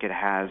 I think it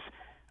has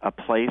a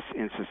place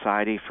in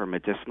society for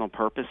medicinal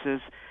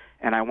purposes,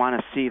 and I want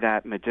to see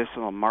that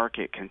medicinal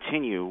market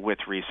continue with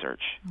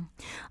research.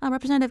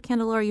 Representative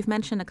Candelora, you've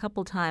mentioned a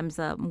couple times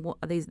that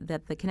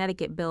the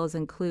Connecticut bills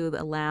include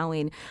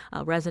allowing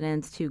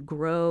residents to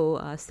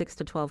grow 6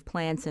 to 12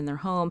 plants in their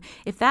home.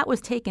 If that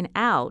was taken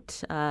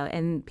out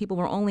and people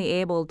were only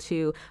able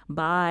to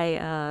buy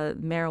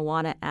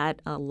marijuana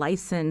at a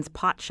licensed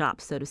pot shop,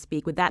 so to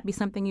speak, would that be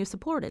something you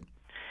supported?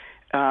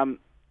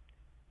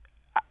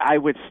 I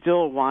would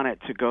still want it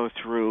to go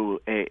through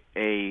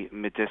a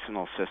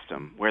medicinal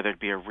system where there'd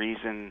be a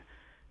reason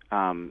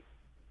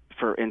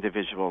for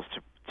individuals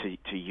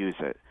to use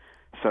it.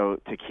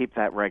 So to keep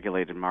that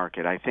regulated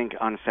market, I think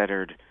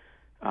unfettered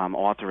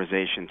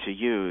authorization to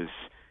use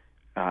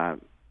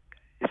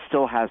it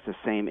still has the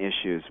same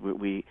issues.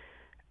 We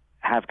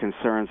have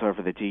concerns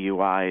over the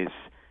DUIs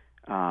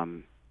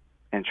and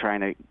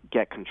trying to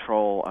get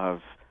control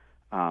of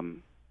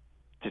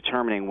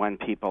determining when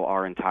people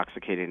are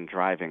intoxicated and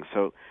driving.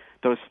 So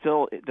those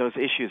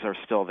issues are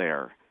still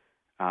there.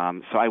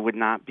 So I would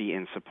not be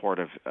in support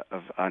of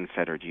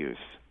unfettered use.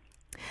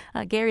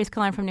 Gary's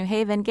calling from New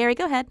Haven. Gary,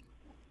 go ahead.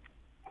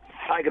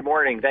 Hi, good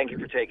morning. Thank you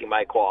for taking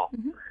my call.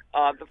 Mm-hmm.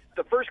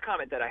 The first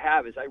comment that I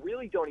have is I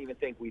really don't even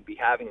think we'd be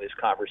having this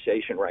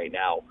conversation right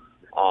now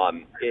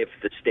if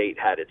the state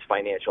had its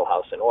financial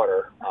house in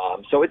order.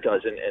 So it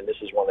doesn't, and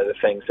this is one of the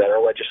things that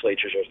our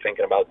legislatures are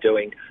thinking about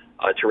doing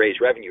to raise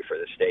revenue for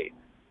the state.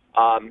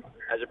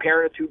 As a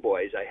parent of two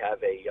boys, I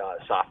have a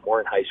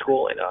sophomore in high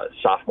school and a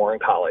sophomore in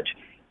college.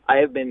 I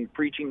have been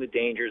preaching the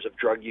dangers of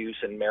drug use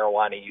and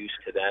marijuana use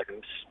to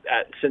them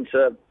since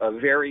a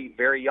very,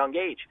 very young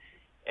age.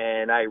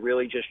 And I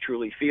really just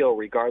truly feel,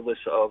 regardless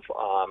of,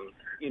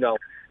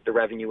 the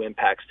revenue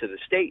impacts to the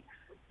state,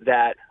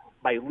 that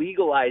by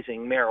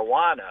legalizing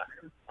marijuana,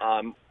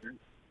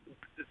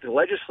 the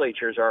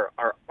legislatures are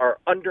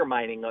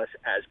undermining us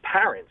as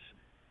parents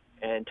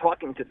and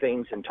talking to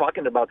things and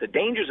talking about the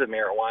dangers of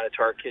marijuana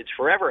to our kids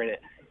forever. And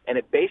and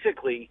it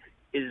basically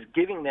is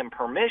giving them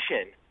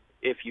permission,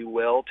 if you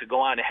will, to go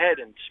on ahead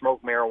and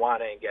smoke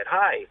marijuana and get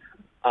high.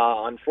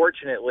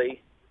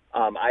 Unfortunately,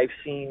 I've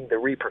seen the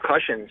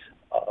repercussions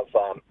of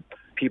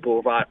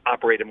people who've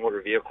operated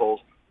motor vehicles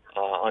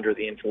under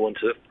the influence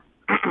of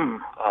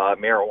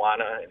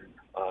marijuana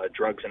and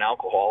drugs and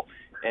alcohol,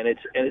 and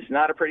it's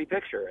not a pretty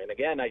picture. And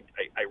again, I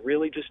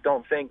really just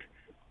don't think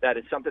that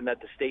it's something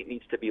that the state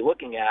needs to be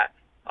looking at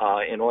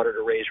in order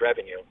to raise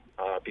revenue.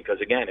 Because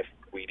again, if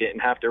we didn't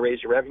have to raise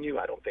the revenue,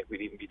 I don't think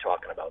we'd even be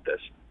talking about this.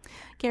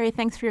 Gary,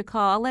 thanks for your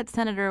call. I'll let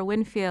Senator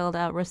Winfield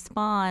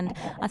respond.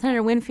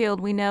 Senator Winfield,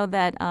 we know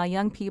that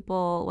young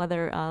people,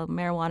 whether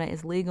marijuana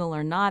is legal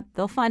or not,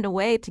 they'll find a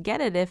way to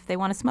get it if they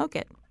want to smoke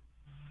it.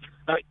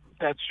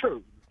 That's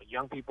true.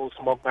 Young people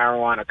smoke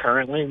marijuana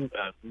currently.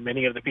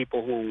 Many of the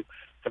people who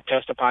have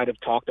testified have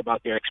talked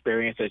about their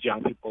experience as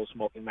young people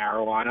smoking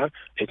marijuana.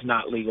 It's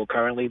not legal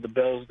currently. The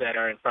bills that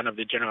are in front of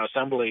the General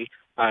Assembly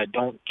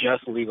don't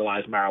just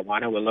legalize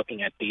marijuana. We're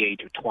looking at the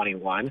age of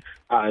 21.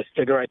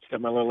 Cigarettes,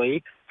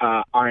 similarly,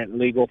 aren't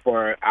legal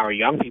for our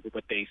young people,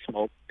 but they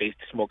smoke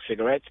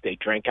cigarettes, they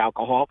drink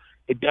alcohol.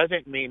 It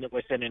doesn't mean that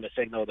we're sending a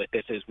signal that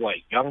this is what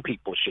young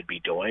people should be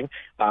doing.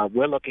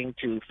 We're looking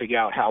to figure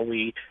out how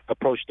we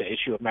approach the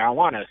issue of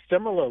marijuana.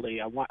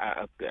 Similarly,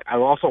 I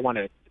also want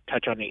to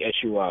touch on the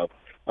issue of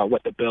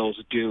what the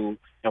bills do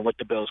and what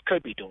the bills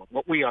could be doing.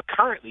 What we are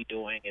currently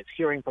doing is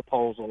hearing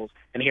proposals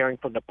and hearing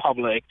from the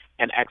public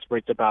and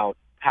experts about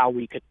how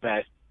we could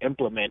best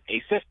implement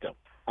a system.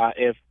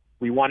 If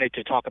we wanted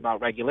to talk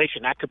about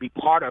regulation, that could be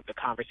part of the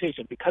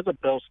conversation. Because a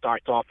bill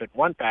starts off in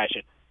one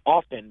fashion,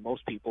 often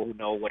most people who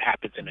know what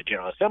happens in the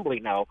General Assembly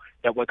know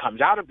that what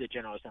comes out of the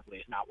General Assembly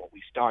is not what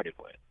we started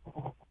with.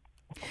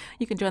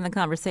 You can join the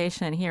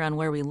conversation here on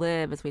Where We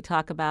Live as we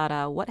talk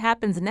about what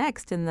happens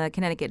next in the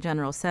Connecticut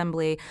General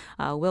Assembly.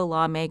 Will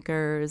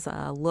lawmakers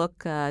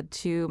look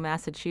to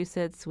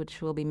Massachusetts,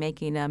 which will be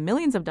making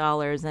millions of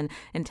dollars in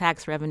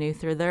tax revenue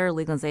through their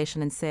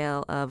legalization and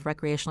sale of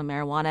recreational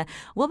marijuana?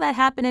 Will that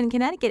happen in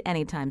Connecticut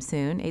anytime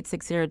soon?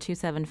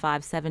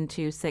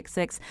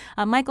 860-275-7266.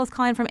 Michael's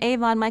calling from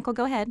Avon. Michael,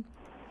 go ahead.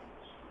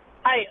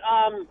 Hi.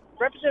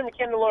 Representative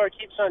Candelora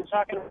keeps on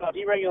talking about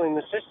deregulating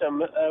the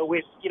system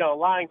with,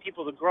 allowing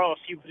people to grow a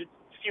few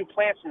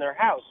plants in their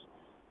house.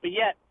 But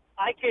yet,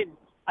 I could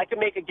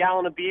make a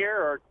gallon of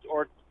beer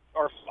or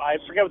I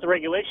forget what the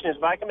regulation is,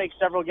 but I can make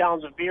several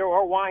gallons of beer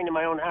or wine in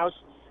my own house,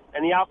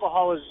 and the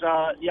alcohol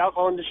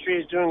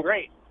industry is doing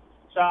great.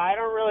 So I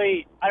don't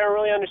really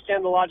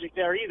understand the logic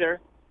there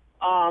either.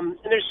 And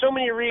there's so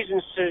many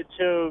reasons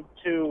to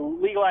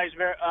legalize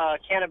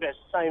cannabis.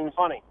 It's not even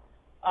funny.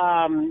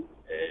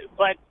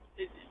 But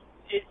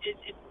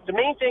the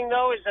main thing,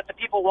 though, is that the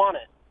people want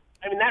it.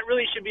 I mean, that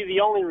really should be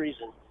the only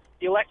reason.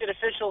 The elected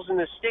officials in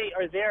the state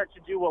are there to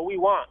do what we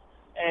want.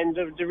 And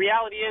the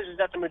reality is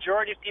that the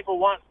majority of people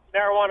want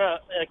marijuana,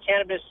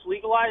 cannabis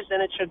legalized,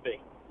 and it should be.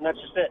 And that's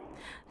just it.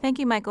 Thank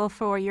you, Michael,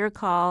 for your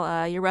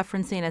call. You're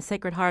referencing a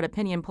Sacred Heart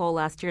opinion poll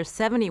last year.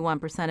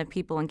 71% of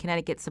people in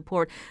Connecticut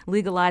support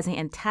legalizing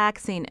and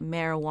taxing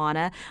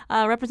marijuana.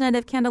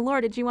 Representative Candelora,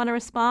 did you want to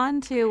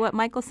respond to what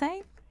Michael's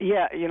saying?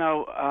 Yeah,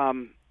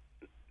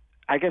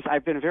 I guess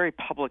I've been very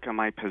public on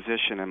my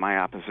position and my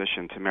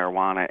opposition to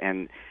marijuana,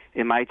 and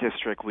in my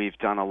district we've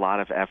done a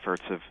lot of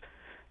efforts of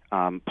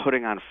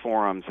putting on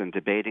forums and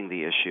debating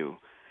the issue.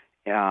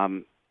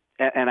 And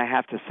I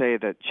have to say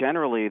that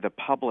generally the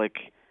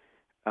public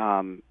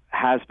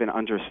has been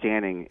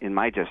understanding in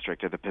my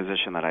district of the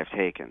position that I've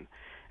taken.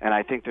 And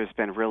I think there's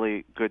been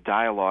really good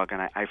dialogue,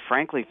 and I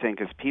frankly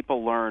think as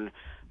people learn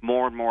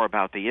more and more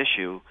about the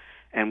issue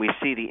and we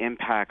see the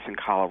impacts in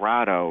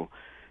Colorado,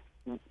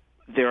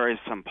 there is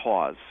some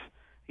pause.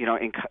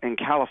 In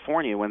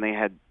California, when they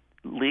had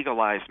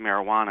legalized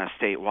marijuana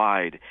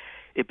statewide,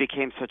 it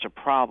became such a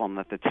problem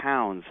that the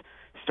towns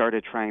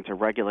started trying to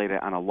regulate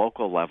it on a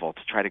local level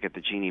to try to get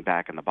the genie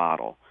back in the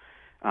bottle.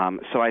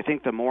 So I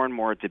think the more and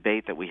more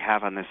debate that we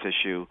have on this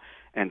issue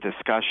and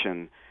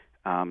discussion,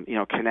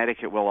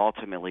 Connecticut will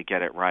ultimately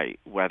get it right,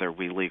 whether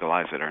we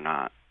legalize it or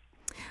not.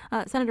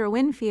 Senator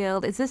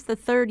Winfield, is this the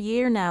third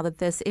year now that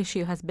this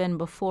issue has been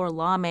before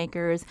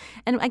lawmakers?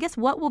 And I guess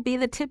what will be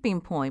the tipping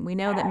point? We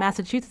know that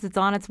Massachusetts is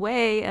on its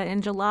way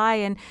in July,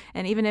 and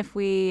even if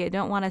we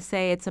don't want to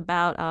say it's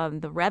about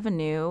the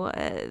revenue,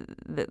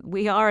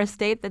 we are a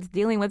state that's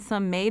dealing with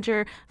some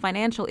major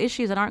financial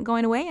issues that aren't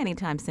going away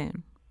anytime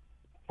soon.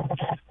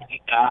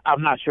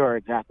 I'm not sure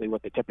exactly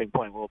what the tipping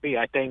point will be.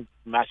 I think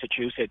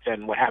Massachusetts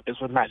and what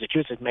happens with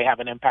Massachusetts may have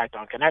an impact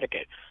on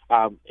Connecticut.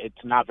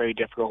 It's not very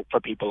difficult for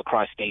people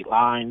across state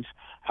lines.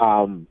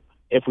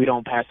 If we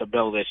don't pass a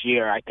bill this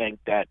year, I think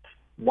that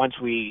once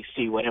we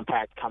see what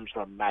impact comes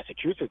from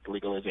Massachusetts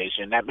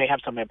legalization, that may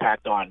have some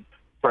impact on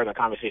further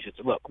conversations.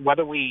 Look,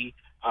 whether we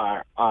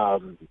are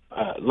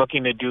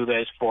looking to do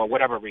this for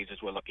whatever reasons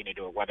we're looking to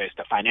do it, whether it's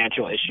the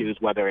financial issues,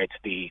 whether it's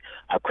the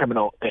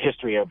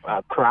history of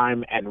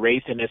crime and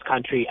race in this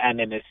country and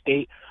in this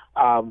state,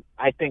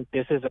 I think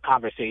this is a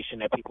conversation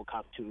that people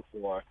come to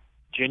for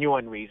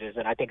genuine reasons.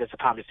 And I think it's a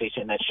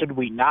conversation that, should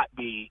we not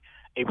be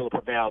able to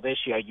prevail this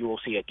year, you will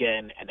see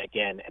again and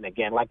again and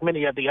again, like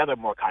many of the other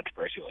more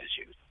controversial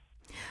issues.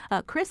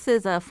 Chris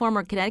is a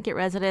former Connecticut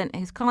resident.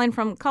 He's calling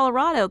from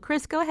Colorado.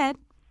 Chris, go ahead.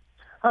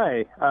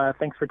 Hi.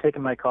 Thanks for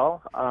taking my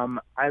call.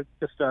 I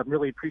just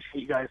really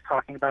appreciate you guys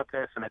talking about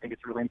this, and I think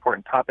it's a really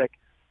important topic.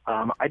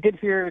 I did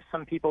hear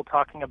some people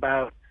talking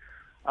about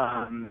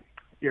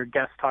your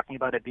guests talking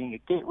about it being a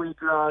gateway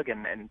drug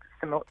and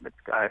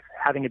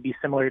having it be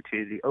similar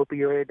to the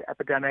opioid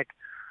epidemic.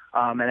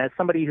 And as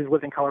somebody who's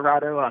lived in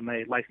Colorado, I'm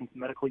a licensed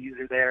medical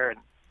user there, and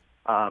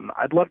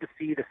I'd love to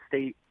see the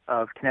state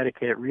of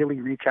Connecticut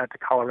really reach out to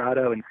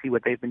Colorado and see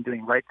what they've been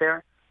doing right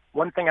there.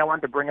 One thing I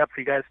wanted to bring up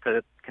for you guys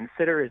to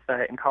consider is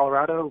that in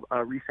Colorado,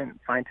 recent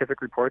scientific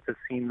reports have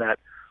seen that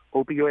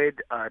opioid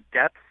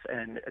deaths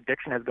and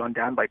addiction has gone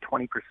down by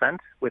 20%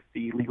 with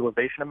the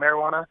legalization of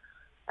marijuana,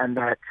 and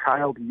that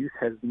child use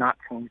has not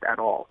changed at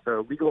all.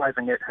 So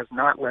legalizing it has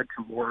not led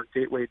to more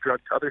gateway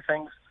drugs to other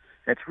things.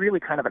 It's really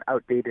kind of an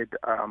outdated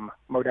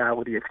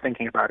modality of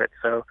thinking about it.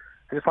 So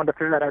I just wanted to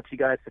throw that out to you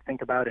guys to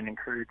think about and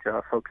encourage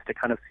folks to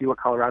kind of see what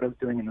Colorado's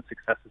doing and the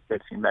successes they've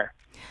seen there.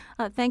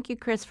 Thank you,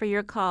 Chris, for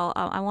your call.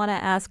 I want to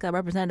ask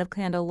Representative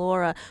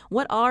Candelora,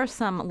 what are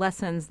some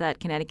lessons that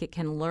Connecticut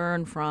can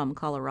learn from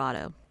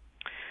Colorado?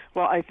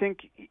 Well, I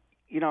think,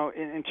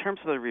 in terms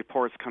of the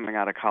reports coming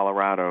out of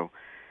Colorado,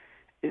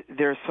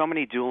 there are so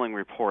many dueling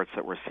reports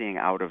that we're seeing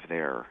out of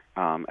there.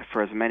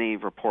 For as many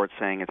reports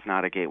saying it's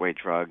not a gateway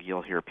drug,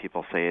 you'll hear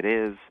people say it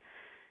is.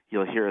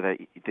 You'll hear that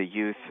the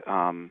youth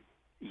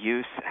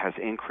use has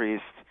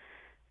increased,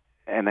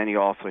 and then you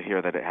also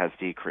hear that it has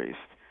decreased.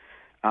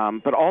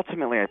 But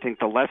ultimately, I think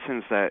the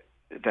lessons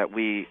that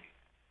we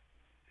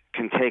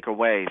can take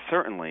away,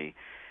 certainly,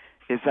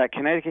 is that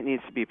Connecticut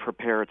needs to be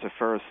prepared to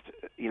first,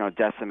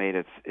 decimate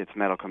its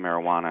medical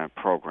marijuana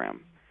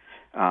program.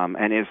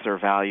 And is there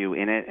value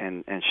in it,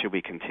 and should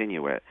we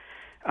continue it?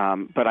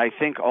 But I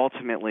think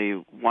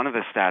ultimately one of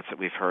the stats that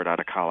we've heard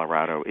out of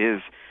Colorado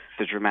is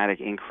the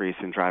dramatic increase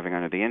in driving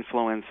under the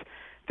influence.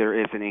 There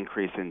is an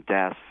increase in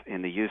deaths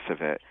in the use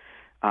of it.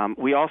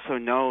 We also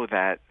know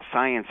that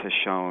science has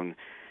shown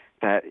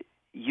that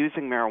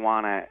using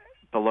marijuana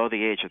below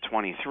the age of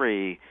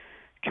 23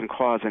 can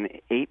cause an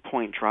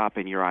 8-point drop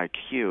in your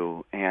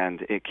IQ,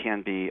 and it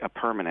can be a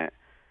permanent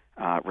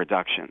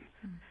reduction.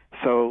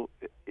 So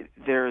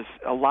there's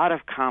a lot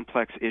of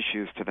complex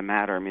issues to the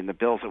matter. I mean, the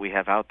bills that we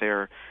have out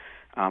there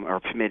are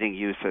permitting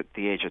use at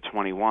the age of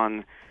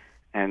 21,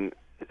 and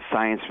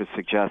science would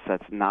suggest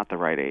that's not the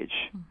right age.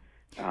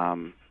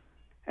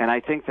 And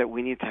I think that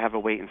we need to have a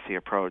wait-and-see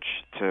approach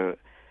to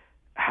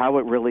how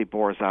it really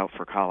bores out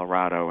for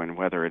Colorado and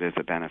whether it is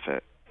a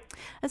benefit.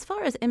 As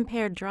far as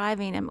impaired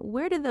driving,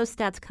 where did those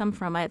stats come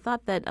from? I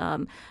thought that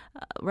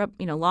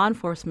law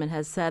enforcement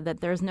has said that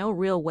there's no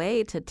real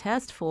way to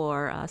test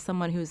for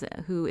someone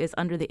who is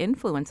under the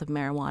influence of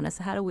marijuana.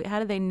 So how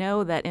do they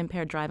know that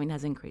impaired driving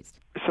has increased?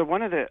 So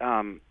one of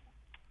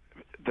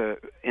the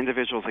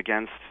individuals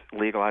against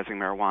legalizing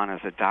marijuana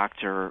is a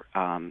Dr.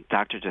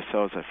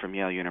 DeSouza from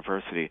Yale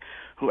University,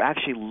 who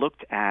actually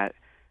looked at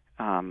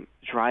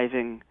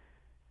driving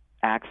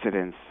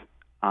accidents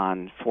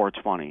on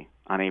 4/20.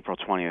 On April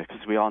 20th,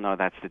 because we all know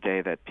that's the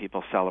day that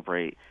people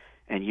celebrate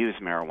and use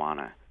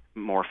marijuana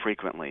more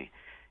frequently.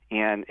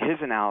 And his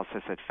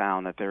analysis had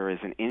found that there is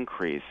an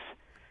increase,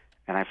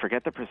 and I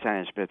forget the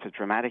percentage, but it's a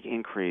dramatic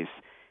increase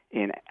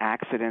in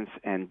accidents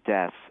and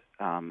deaths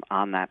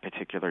on that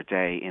particular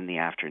day in the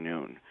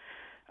afternoon.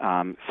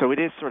 So it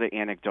is sort of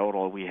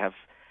anecdotal. We have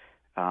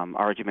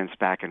arguments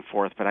back and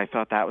forth, but I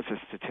thought that was a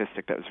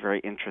statistic that was very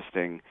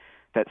interesting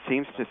that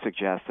seems to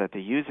suggest that the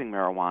using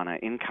marijuana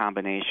in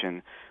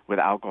combination with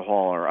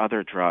alcohol or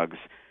other drugs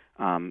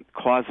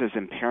causes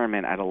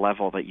impairment at a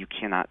level that you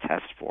cannot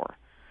test for.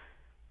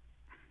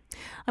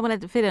 I wanted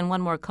to fit in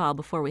one more call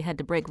before we head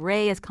to break.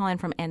 Ray is calling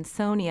from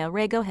Ansonia.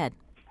 Ray, go ahead.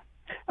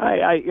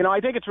 I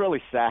think it's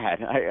really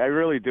sad. I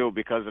really do,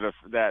 because of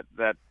that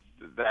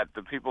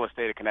the people of the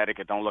state of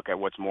Connecticut don't look at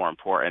what's more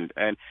important.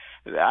 And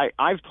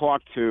I've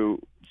talked to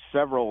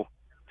several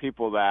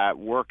people that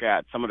work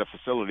at some of the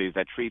facilities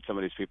that treat some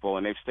of these people,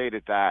 and they've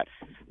stated that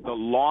the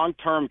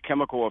long-term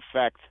chemical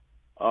effect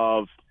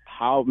of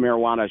how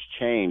marijuana has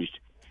changed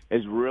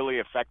is really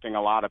affecting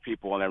a lot of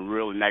people in a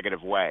really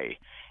negative way.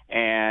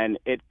 And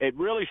it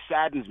really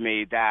saddens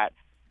me that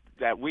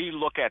we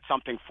look at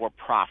something for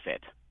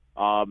profit.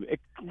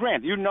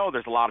 Grant,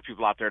 there's a lot of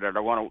people out there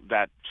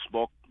that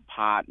smoke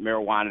pot,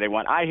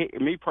 marijuana.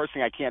 Me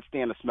personally, I can't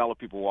stand the smell of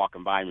people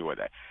walking by me with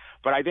it.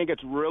 But I think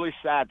it's really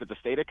sad that the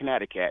state of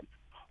Connecticut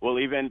will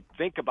even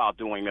think about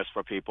doing this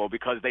for people,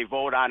 because they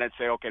vote on it and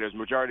say, okay, there's a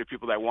majority of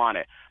people that want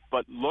it.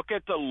 But look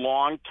at the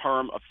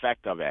long-term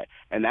effect of it.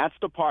 And that's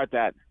the part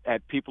that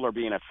people are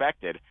being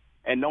affected.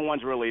 And no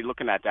one's really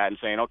looking at that and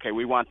saying, okay,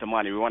 we want the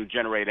money, we want to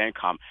generate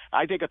income.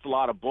 I think it's a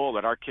lot of bull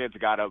that our kids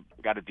got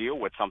to deal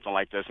with something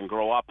like this and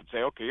grow up and say,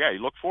 okay, yeah, you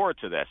look forward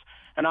to this.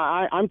 And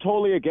I'm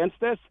totally against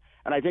this.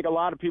 And I think a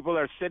lot of people that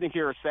are sitting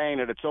here are saying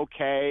that it's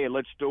okay and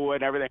let's do it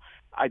and everything.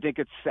 I think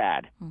it's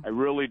sad. I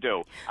really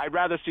do. I'd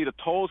rather see the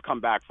tolls come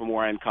back for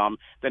more income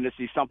than to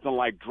see something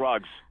like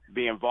drugs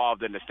be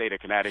involved in the state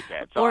of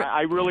Connecticut. So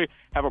I really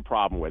have a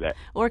problem with it.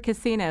 Or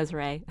casinos,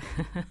 Ray.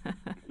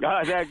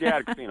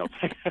 Yeah, casinos.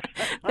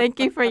 Thank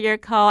you for your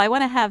call. I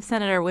want to have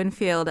Senator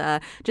Winfield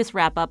just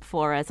wrap up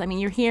for us. I mean,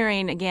 you're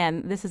hearing,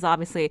 again, this is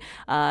obviously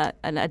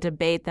a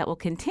debate that will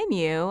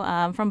continue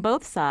from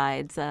both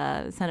sides,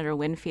 Senator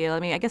Winfield.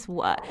 I mean, I guess,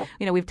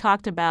 we've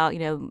talked about,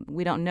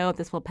 we don't know if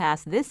this will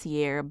pass this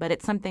year, but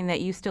it's something that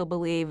you still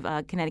believe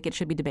Connecticut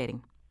should be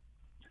debating.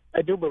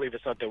 I do believe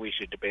it's something we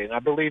should debate, and I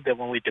believe that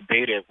when we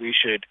debate it, we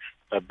should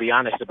be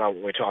honest about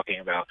what we're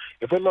talking about.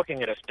 If we're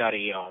looking at a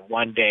study on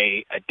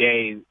a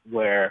day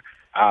where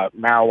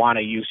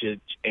marijuana usage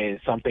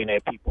is something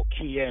that people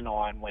key in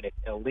on when it's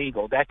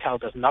illegal, that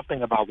tells us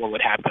nothing about what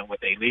would happen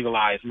with a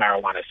legalized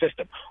marijuana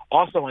system.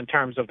 Also, in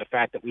terms of the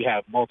fact that we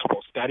have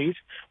multiple studies,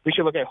 we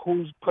should look at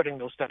who's putting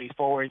those studies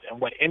forward and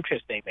what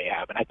interest they may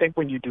have. And I think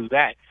when you do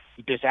that,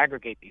 you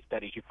disaggregate these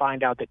studies. You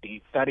find out that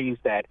the studies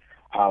that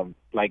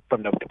like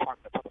from the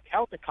Department of Public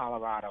Health in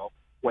Colorado,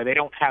 where they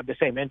don't have the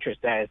same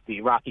interest as the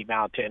Rocky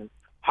Mountain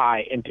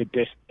High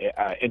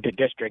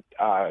inter-district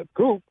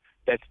group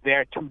that's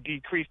there to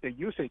decrease the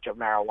usage of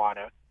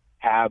marijuana,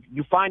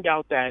 you find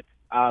out that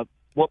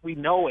what we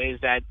know is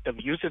that the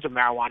usage of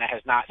marijuana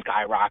has not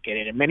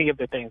skyrocketed, and many of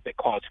the things that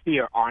cause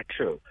fear aren't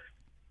true.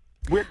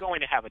 We're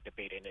going to have a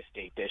debate in this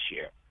state this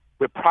year.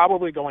 We're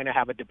probably going to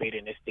have a debate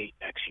in this state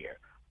next year.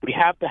 We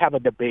have to have a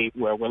debate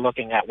where we're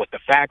looking at what the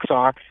facts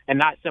are and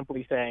not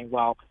simply saying,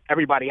 well,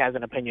 everybody has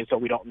an opinion, so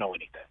we don't know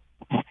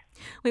anything.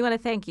 We want to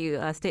thank you,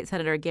 State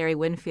Senator Gary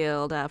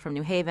Winfield from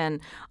New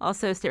Haven.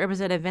 Also, State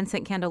Representative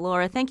Vincent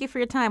Candelora. Thank you for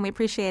your time. We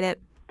appreciate it.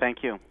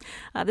 Thank you.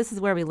 This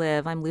is Where We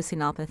Live. I'm Lucy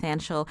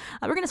Nalpathanchel.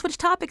 We're going to switch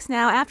topics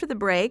now. After the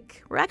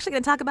break, we're actually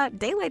going to talk about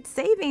daylight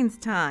savings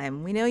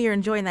time. We know you're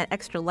enjoying that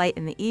extra light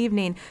in the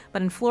evening,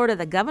 but in Florida,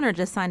 the governor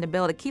just signed a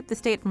bill to keep the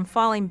state from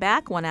falling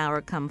back 1 hour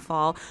come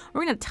fall.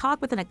 We're going to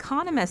talk with an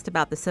economist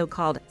about the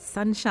so-called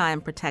Sunshine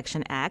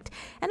Protection Act.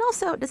 And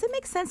also, does it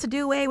make sense to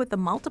do away with the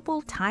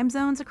multiple time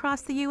zones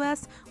across the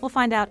U.S.? We'll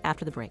find out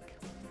after the break.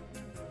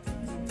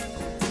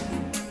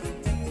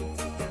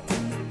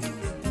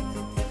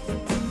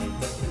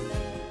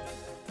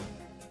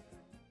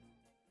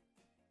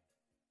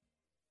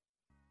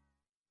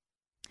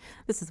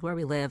 This is Where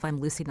We Live. I'm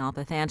Lucy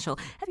Nalpathanchel.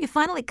 Have you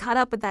finally caught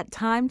up with that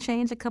time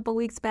change a couple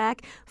weeks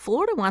back?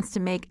 Florida wants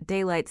to make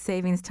daylight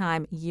savings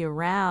time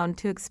year-round.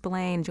 To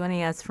explain,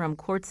 joining us from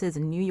Quartz'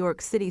 New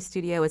York City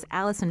studio is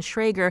Allison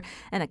Schrager,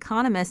 an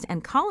economist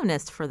and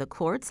columnist for the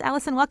Quartz.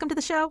 Allison, welcome to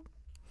the show.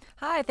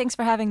 Hi, thanks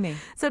for having me.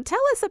 So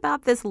tell us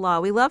about this law.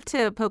 We love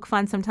to poke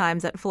fun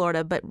sometimes at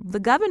Florida, but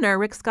the governor,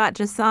 Rick Scott,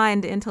 just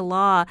signed into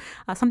law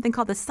something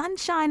called the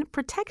Sunshine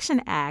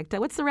Protection Act.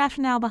 What's the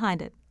rationale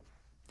behind it?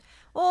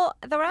 Well,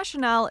 the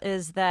rationale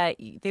is that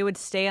they would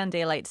stay on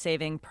daylight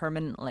saving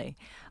permanently,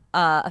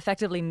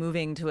 effectively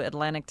moving to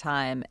Atlantic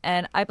time.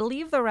 And I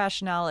believe the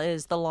rationale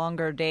is the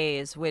longer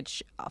days,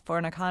 which for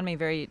an economy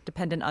very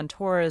dependent on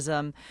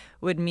tourism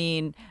would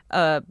mean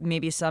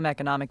maybe some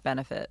economic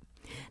benefit.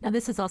 Now,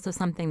 this is also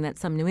something that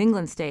some New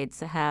England states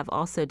have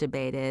also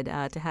debated,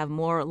 to have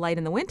more light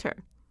in the winter.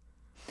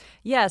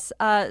 Yes.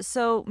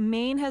 So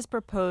Maine has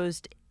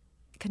proposed,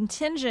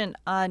 contingent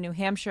on New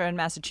Hampshire and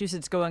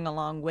Massachusetts going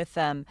along with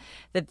them,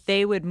 that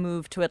they would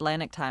move to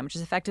Atlantic time, which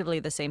is effectively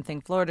the same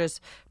thing Florida's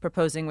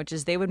proposing, which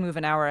is they would move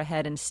an hour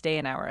ahead and stay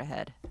an hour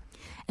ahead.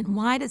 And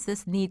why does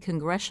this need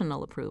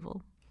congressional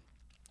approval?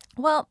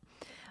 Well,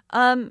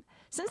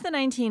 since the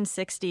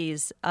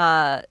 1960s,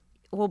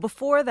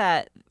 before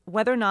that,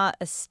 whether or not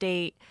a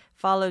state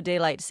followed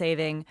daylight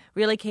saving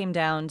really came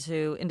down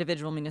to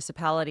individual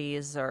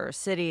municipalities or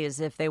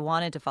cities. If they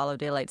wanted to follow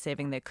daylight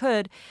saving, they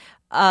could.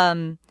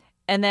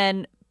 And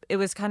then it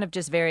was kind of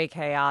just very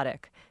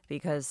chaotic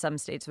because some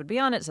states would be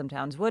on it, some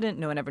towns wouldn't.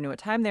 No one ever knew what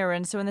time they were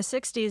in. So in the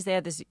 60s, they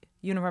had this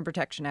Uniform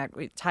Protection Act,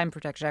 Time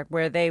Protection Act,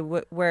 where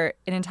where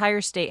an entire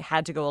state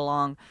had to go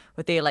along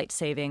with daylight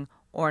saving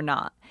or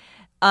not.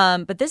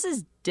 But this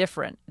is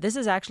different. This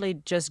is actually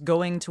just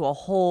going to a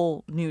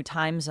whole new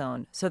time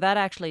zone. So that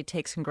actually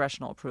takes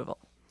congressional approval.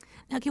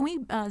 Now, can we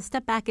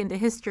step back into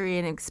history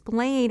and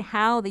explain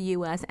how the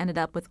U.S. ended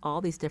up with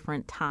all these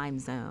different time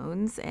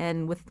zones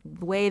and with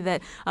the way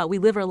that we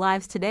live our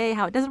lives today,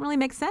 how it doesn't really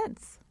make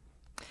sense?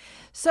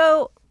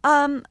 So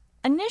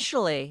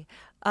initially,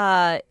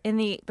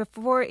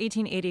 before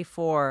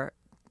 1884,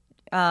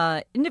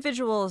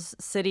 individuals,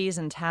 cities,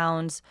 and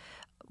towns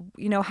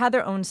had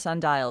their own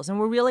sundials and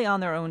were really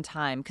on their own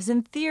time. Because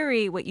in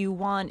theory, what you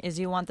want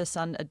the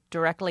sun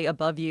directly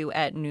above you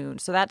at noon.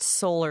 So that's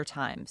solar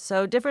time.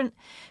 So different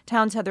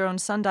towns had their own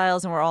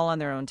sundials and were all on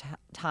their own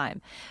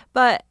time.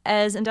 But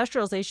as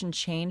industrialization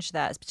changed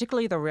that,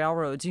 particularly the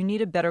railroads, you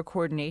needed better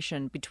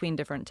coordination between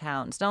different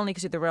towns. Not only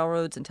because you had the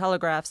railroads and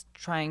telegraphs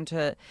trying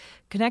to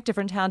connect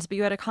different towns, but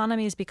you had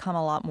economies become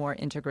a lot more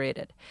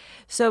integrated.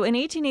 So in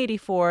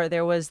 1884,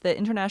 there was the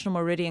International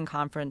Meridian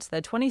Conference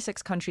that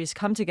 26 countries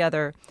come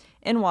together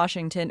in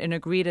Washington and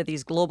agree to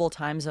these global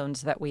time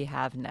zones that we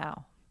have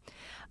now.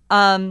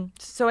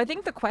 So I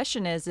think the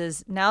question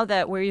is now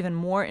that we're even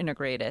more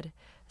integrated,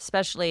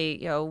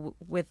 especially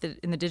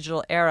in the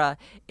digital era,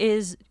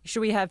 should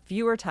we have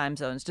fewer time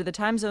zones? Do the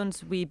time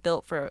zones we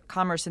built for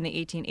commerce in the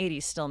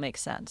 1880s still make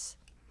sense?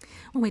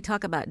 When we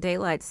talk about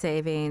daylight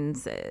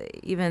savings,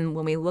 even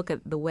when we look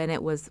at when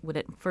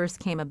it first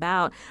came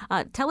about,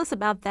 tell us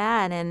about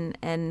that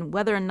and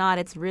whether or not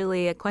it's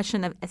really a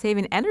question of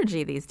saving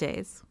energy these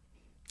days.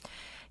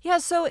 Yeah,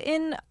 so it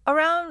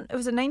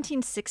was in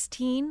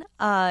 1916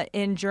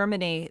 in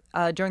Germany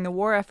during the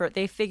war effort,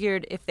 they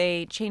figured if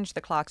they changed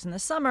the clocks in the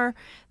summer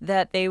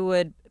that they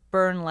would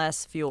burn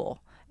less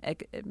fuel,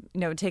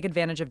 take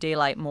advantage of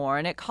daylight more.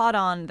 And it caught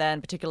on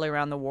then, particularly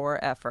around the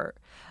war effort.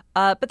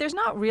 But there's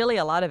not really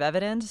a lot of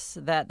evidence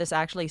that this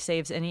actually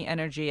saves any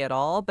energy at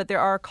all, but there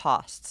are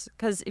costs.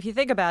 Because if you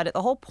think about it,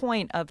 the whole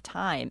point of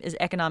time is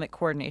economic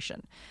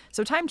coordination.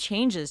 So time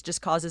changes just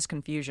causes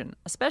confusion,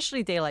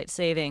 especially daylight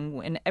saving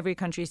when every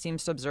country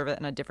seems to observe it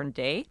on a different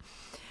day.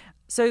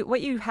 So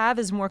what you have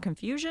is more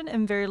confusion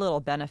and very little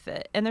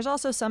benefit. And there's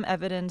also some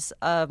evidence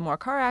of more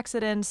car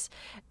accidents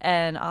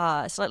and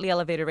slightly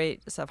elevated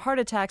rates of heart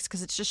attacks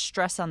because it's just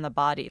stress on the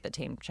body, the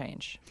time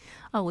change.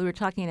 Oh, we were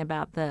talking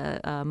about the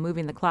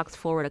moving the clocks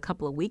forward a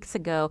couple of weeks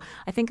ago.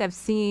 I think I've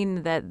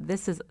seen that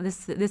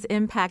this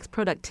impacts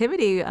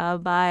productivity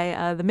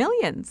by the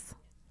millions.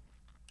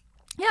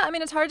 Yeah, I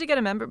mean, it's hard to get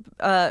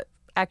a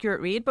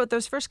accurate read, but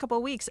those first couple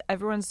of weeks,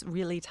 everyone's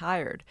really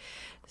tired.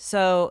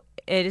 So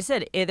it is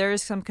said there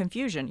is some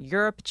confusion.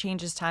 Europe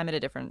changes time at a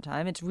different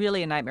time. It's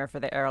really a nightmare for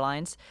the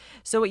airlines.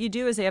 So what you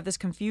do is they have this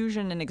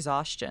confusion and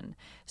exhaustion.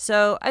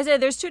 So I say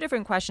there's two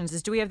different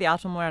questions: do we have the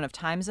optimal amount of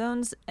time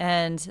zones?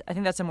 And I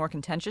think that's a more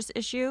contentious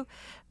issue.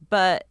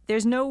 But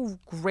there's no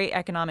great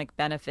economic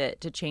benefit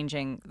to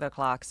changing the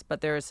clocks,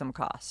 but there is some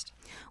cost.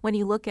 When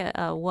you look at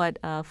what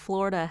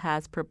Florida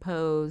has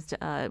proposed,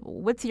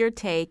 what's your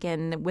take?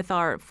 And with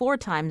our 4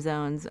 time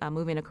zones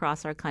moving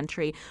across our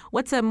country,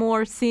 what's a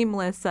more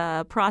seamless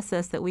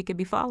process that we could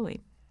be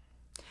following?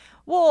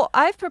 Well,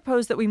 I've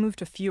proposed that we move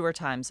to fewer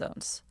time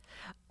zones.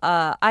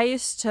 I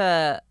used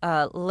to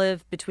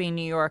live between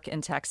New York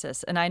and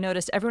Texas, and I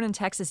noticed everyone in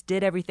Texas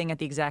did everything at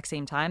the exact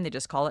same time. They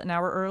just call it an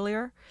hour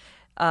earlier.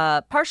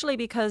 Partially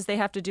because they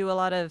have to do a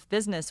lot of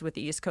business with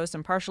the East Coast,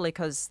 and partially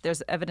because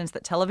there's evidence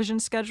that television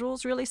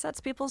schedules really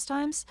sets people's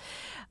times.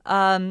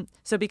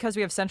 So because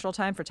we have central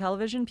time for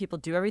television, people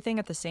do everything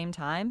at the same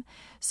time.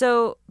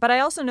 But I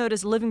also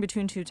noticed living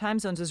between 2 time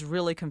zones is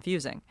really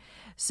confusing.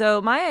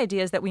 So my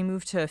idea is that we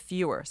move to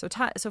fewer.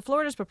 So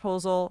Florida's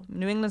proposal,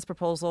 New England's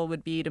proposal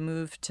would be to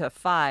move to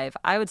 5.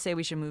 I would say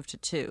we should move to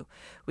 2.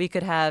 We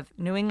could have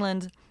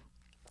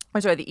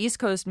the East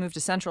Coast move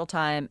to Central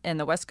Time and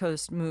the West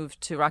Coast move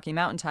to Rocky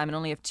Mountain Time and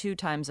only have 2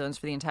 time zones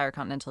for the entire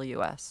continental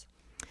U.S.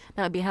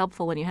 That would be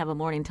helpful when you have a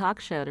morning talk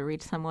show to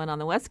reach someone on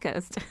the West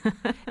Coast.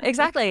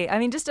 Exactly. I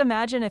mean, just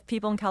imagine if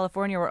people in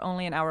California were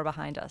only an hour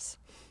behind us.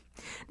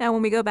 Now,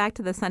 when we go back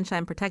to the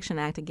Sunshine Protection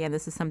Act, again,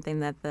 this is something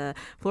that the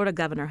Florida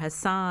governor has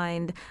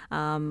signed.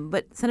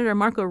 But Senator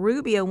Marco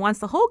Rubio wants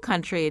the whole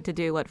country to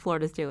do what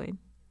Florida's doing.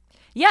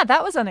 Yeah,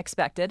 that was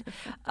unexpected.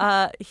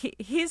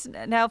 He's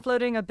now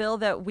floating a bill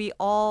that we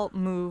all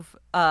move.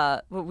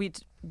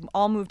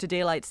 All move to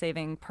daylight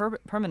saving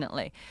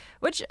permanently,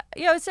 which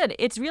it said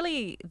it's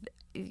really,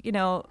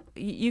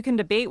 you can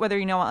debate whether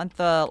you want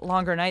the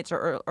longer nights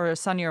or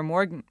sunnier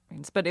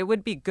mornings, but it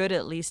would be good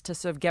at least to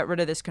sort of get rid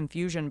of this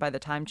confusion by the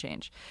time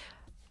change.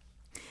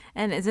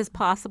 And is this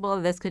possible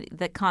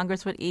that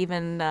Congress would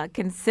even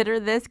consider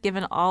this,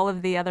 given all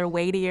of the other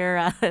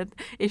weightier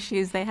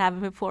issues they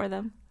have before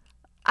them?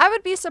 I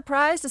would be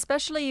surprised,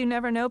 especially you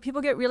never know.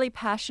 People get really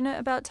passionate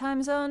about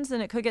time zones,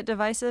 and it could get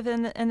divisive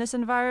in this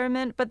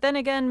environment. But then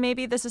again,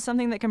 maybe this is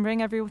something that can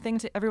bring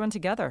everyone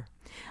together.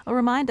 Well,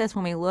 remind us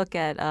when we look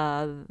at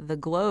the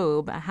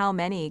globe, how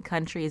many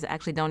countries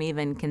actually don't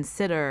even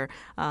consider,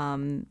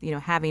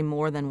 having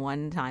more than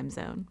one time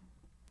zone.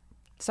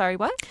 Sorry,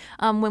 what?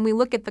 When we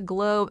look at the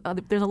globe,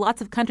 there's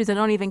lots of countries that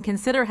don't even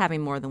consider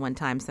having more than one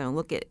time zone.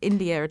 Look at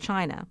India or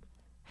China.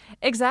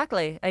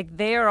 Exactly. Like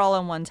they are all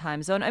in one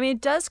time zone. I mean,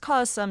 it does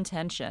cause some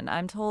tension.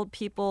 I'm told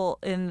people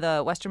in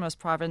the westernmost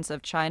province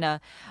of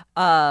China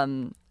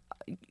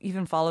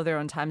even follow their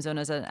own time zone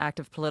as an act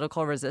of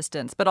political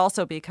resistance, but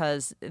also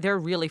because they're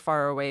really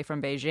far away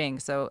from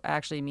Beijing. So it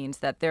actually means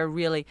that they're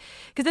really,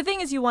 because the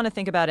thing is, you want to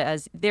think about it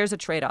as there's a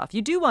trade-off.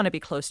 You do want to be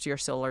close to your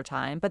solar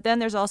time, but then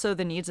there's also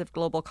the needs of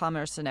global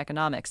commerce and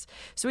economics.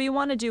 So what you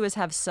want to do is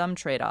have some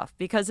trade-off,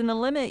 because in the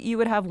limit, you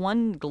would have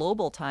one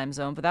global time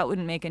zone, but that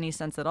wouldn't make any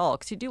sense at all,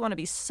 because you do want to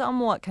be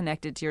somewhat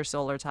connected to your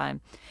solar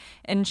time.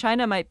 And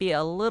China might be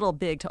a little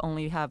big to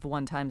only have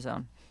one time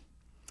zone.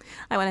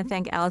 I want to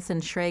thank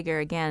Allison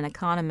Schrager, again, an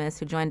economist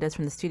who joined us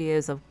from the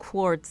studios of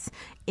Quartz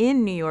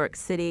in New York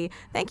City.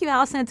 Thank you,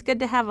 Allison. It's good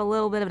to have a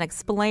little bit of an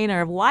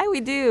explainer of why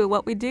we do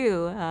what we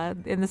do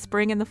in the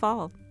spring and the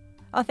fall.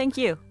 Oh, thank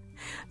you.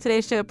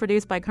 Today's show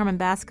produced by Carmen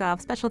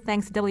Baskoff. Special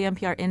thanks to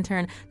WNPR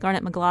intern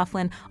Garnet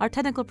McLaughlin. Our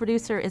technical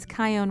producer is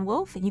Kyone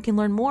Wolf, and you can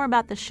learn more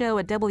about the show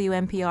at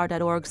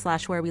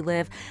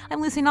WNPR.org/wherewelive.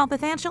 I'm Lucy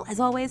Nalpathanchel.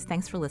 As always,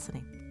 thanks for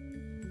listening.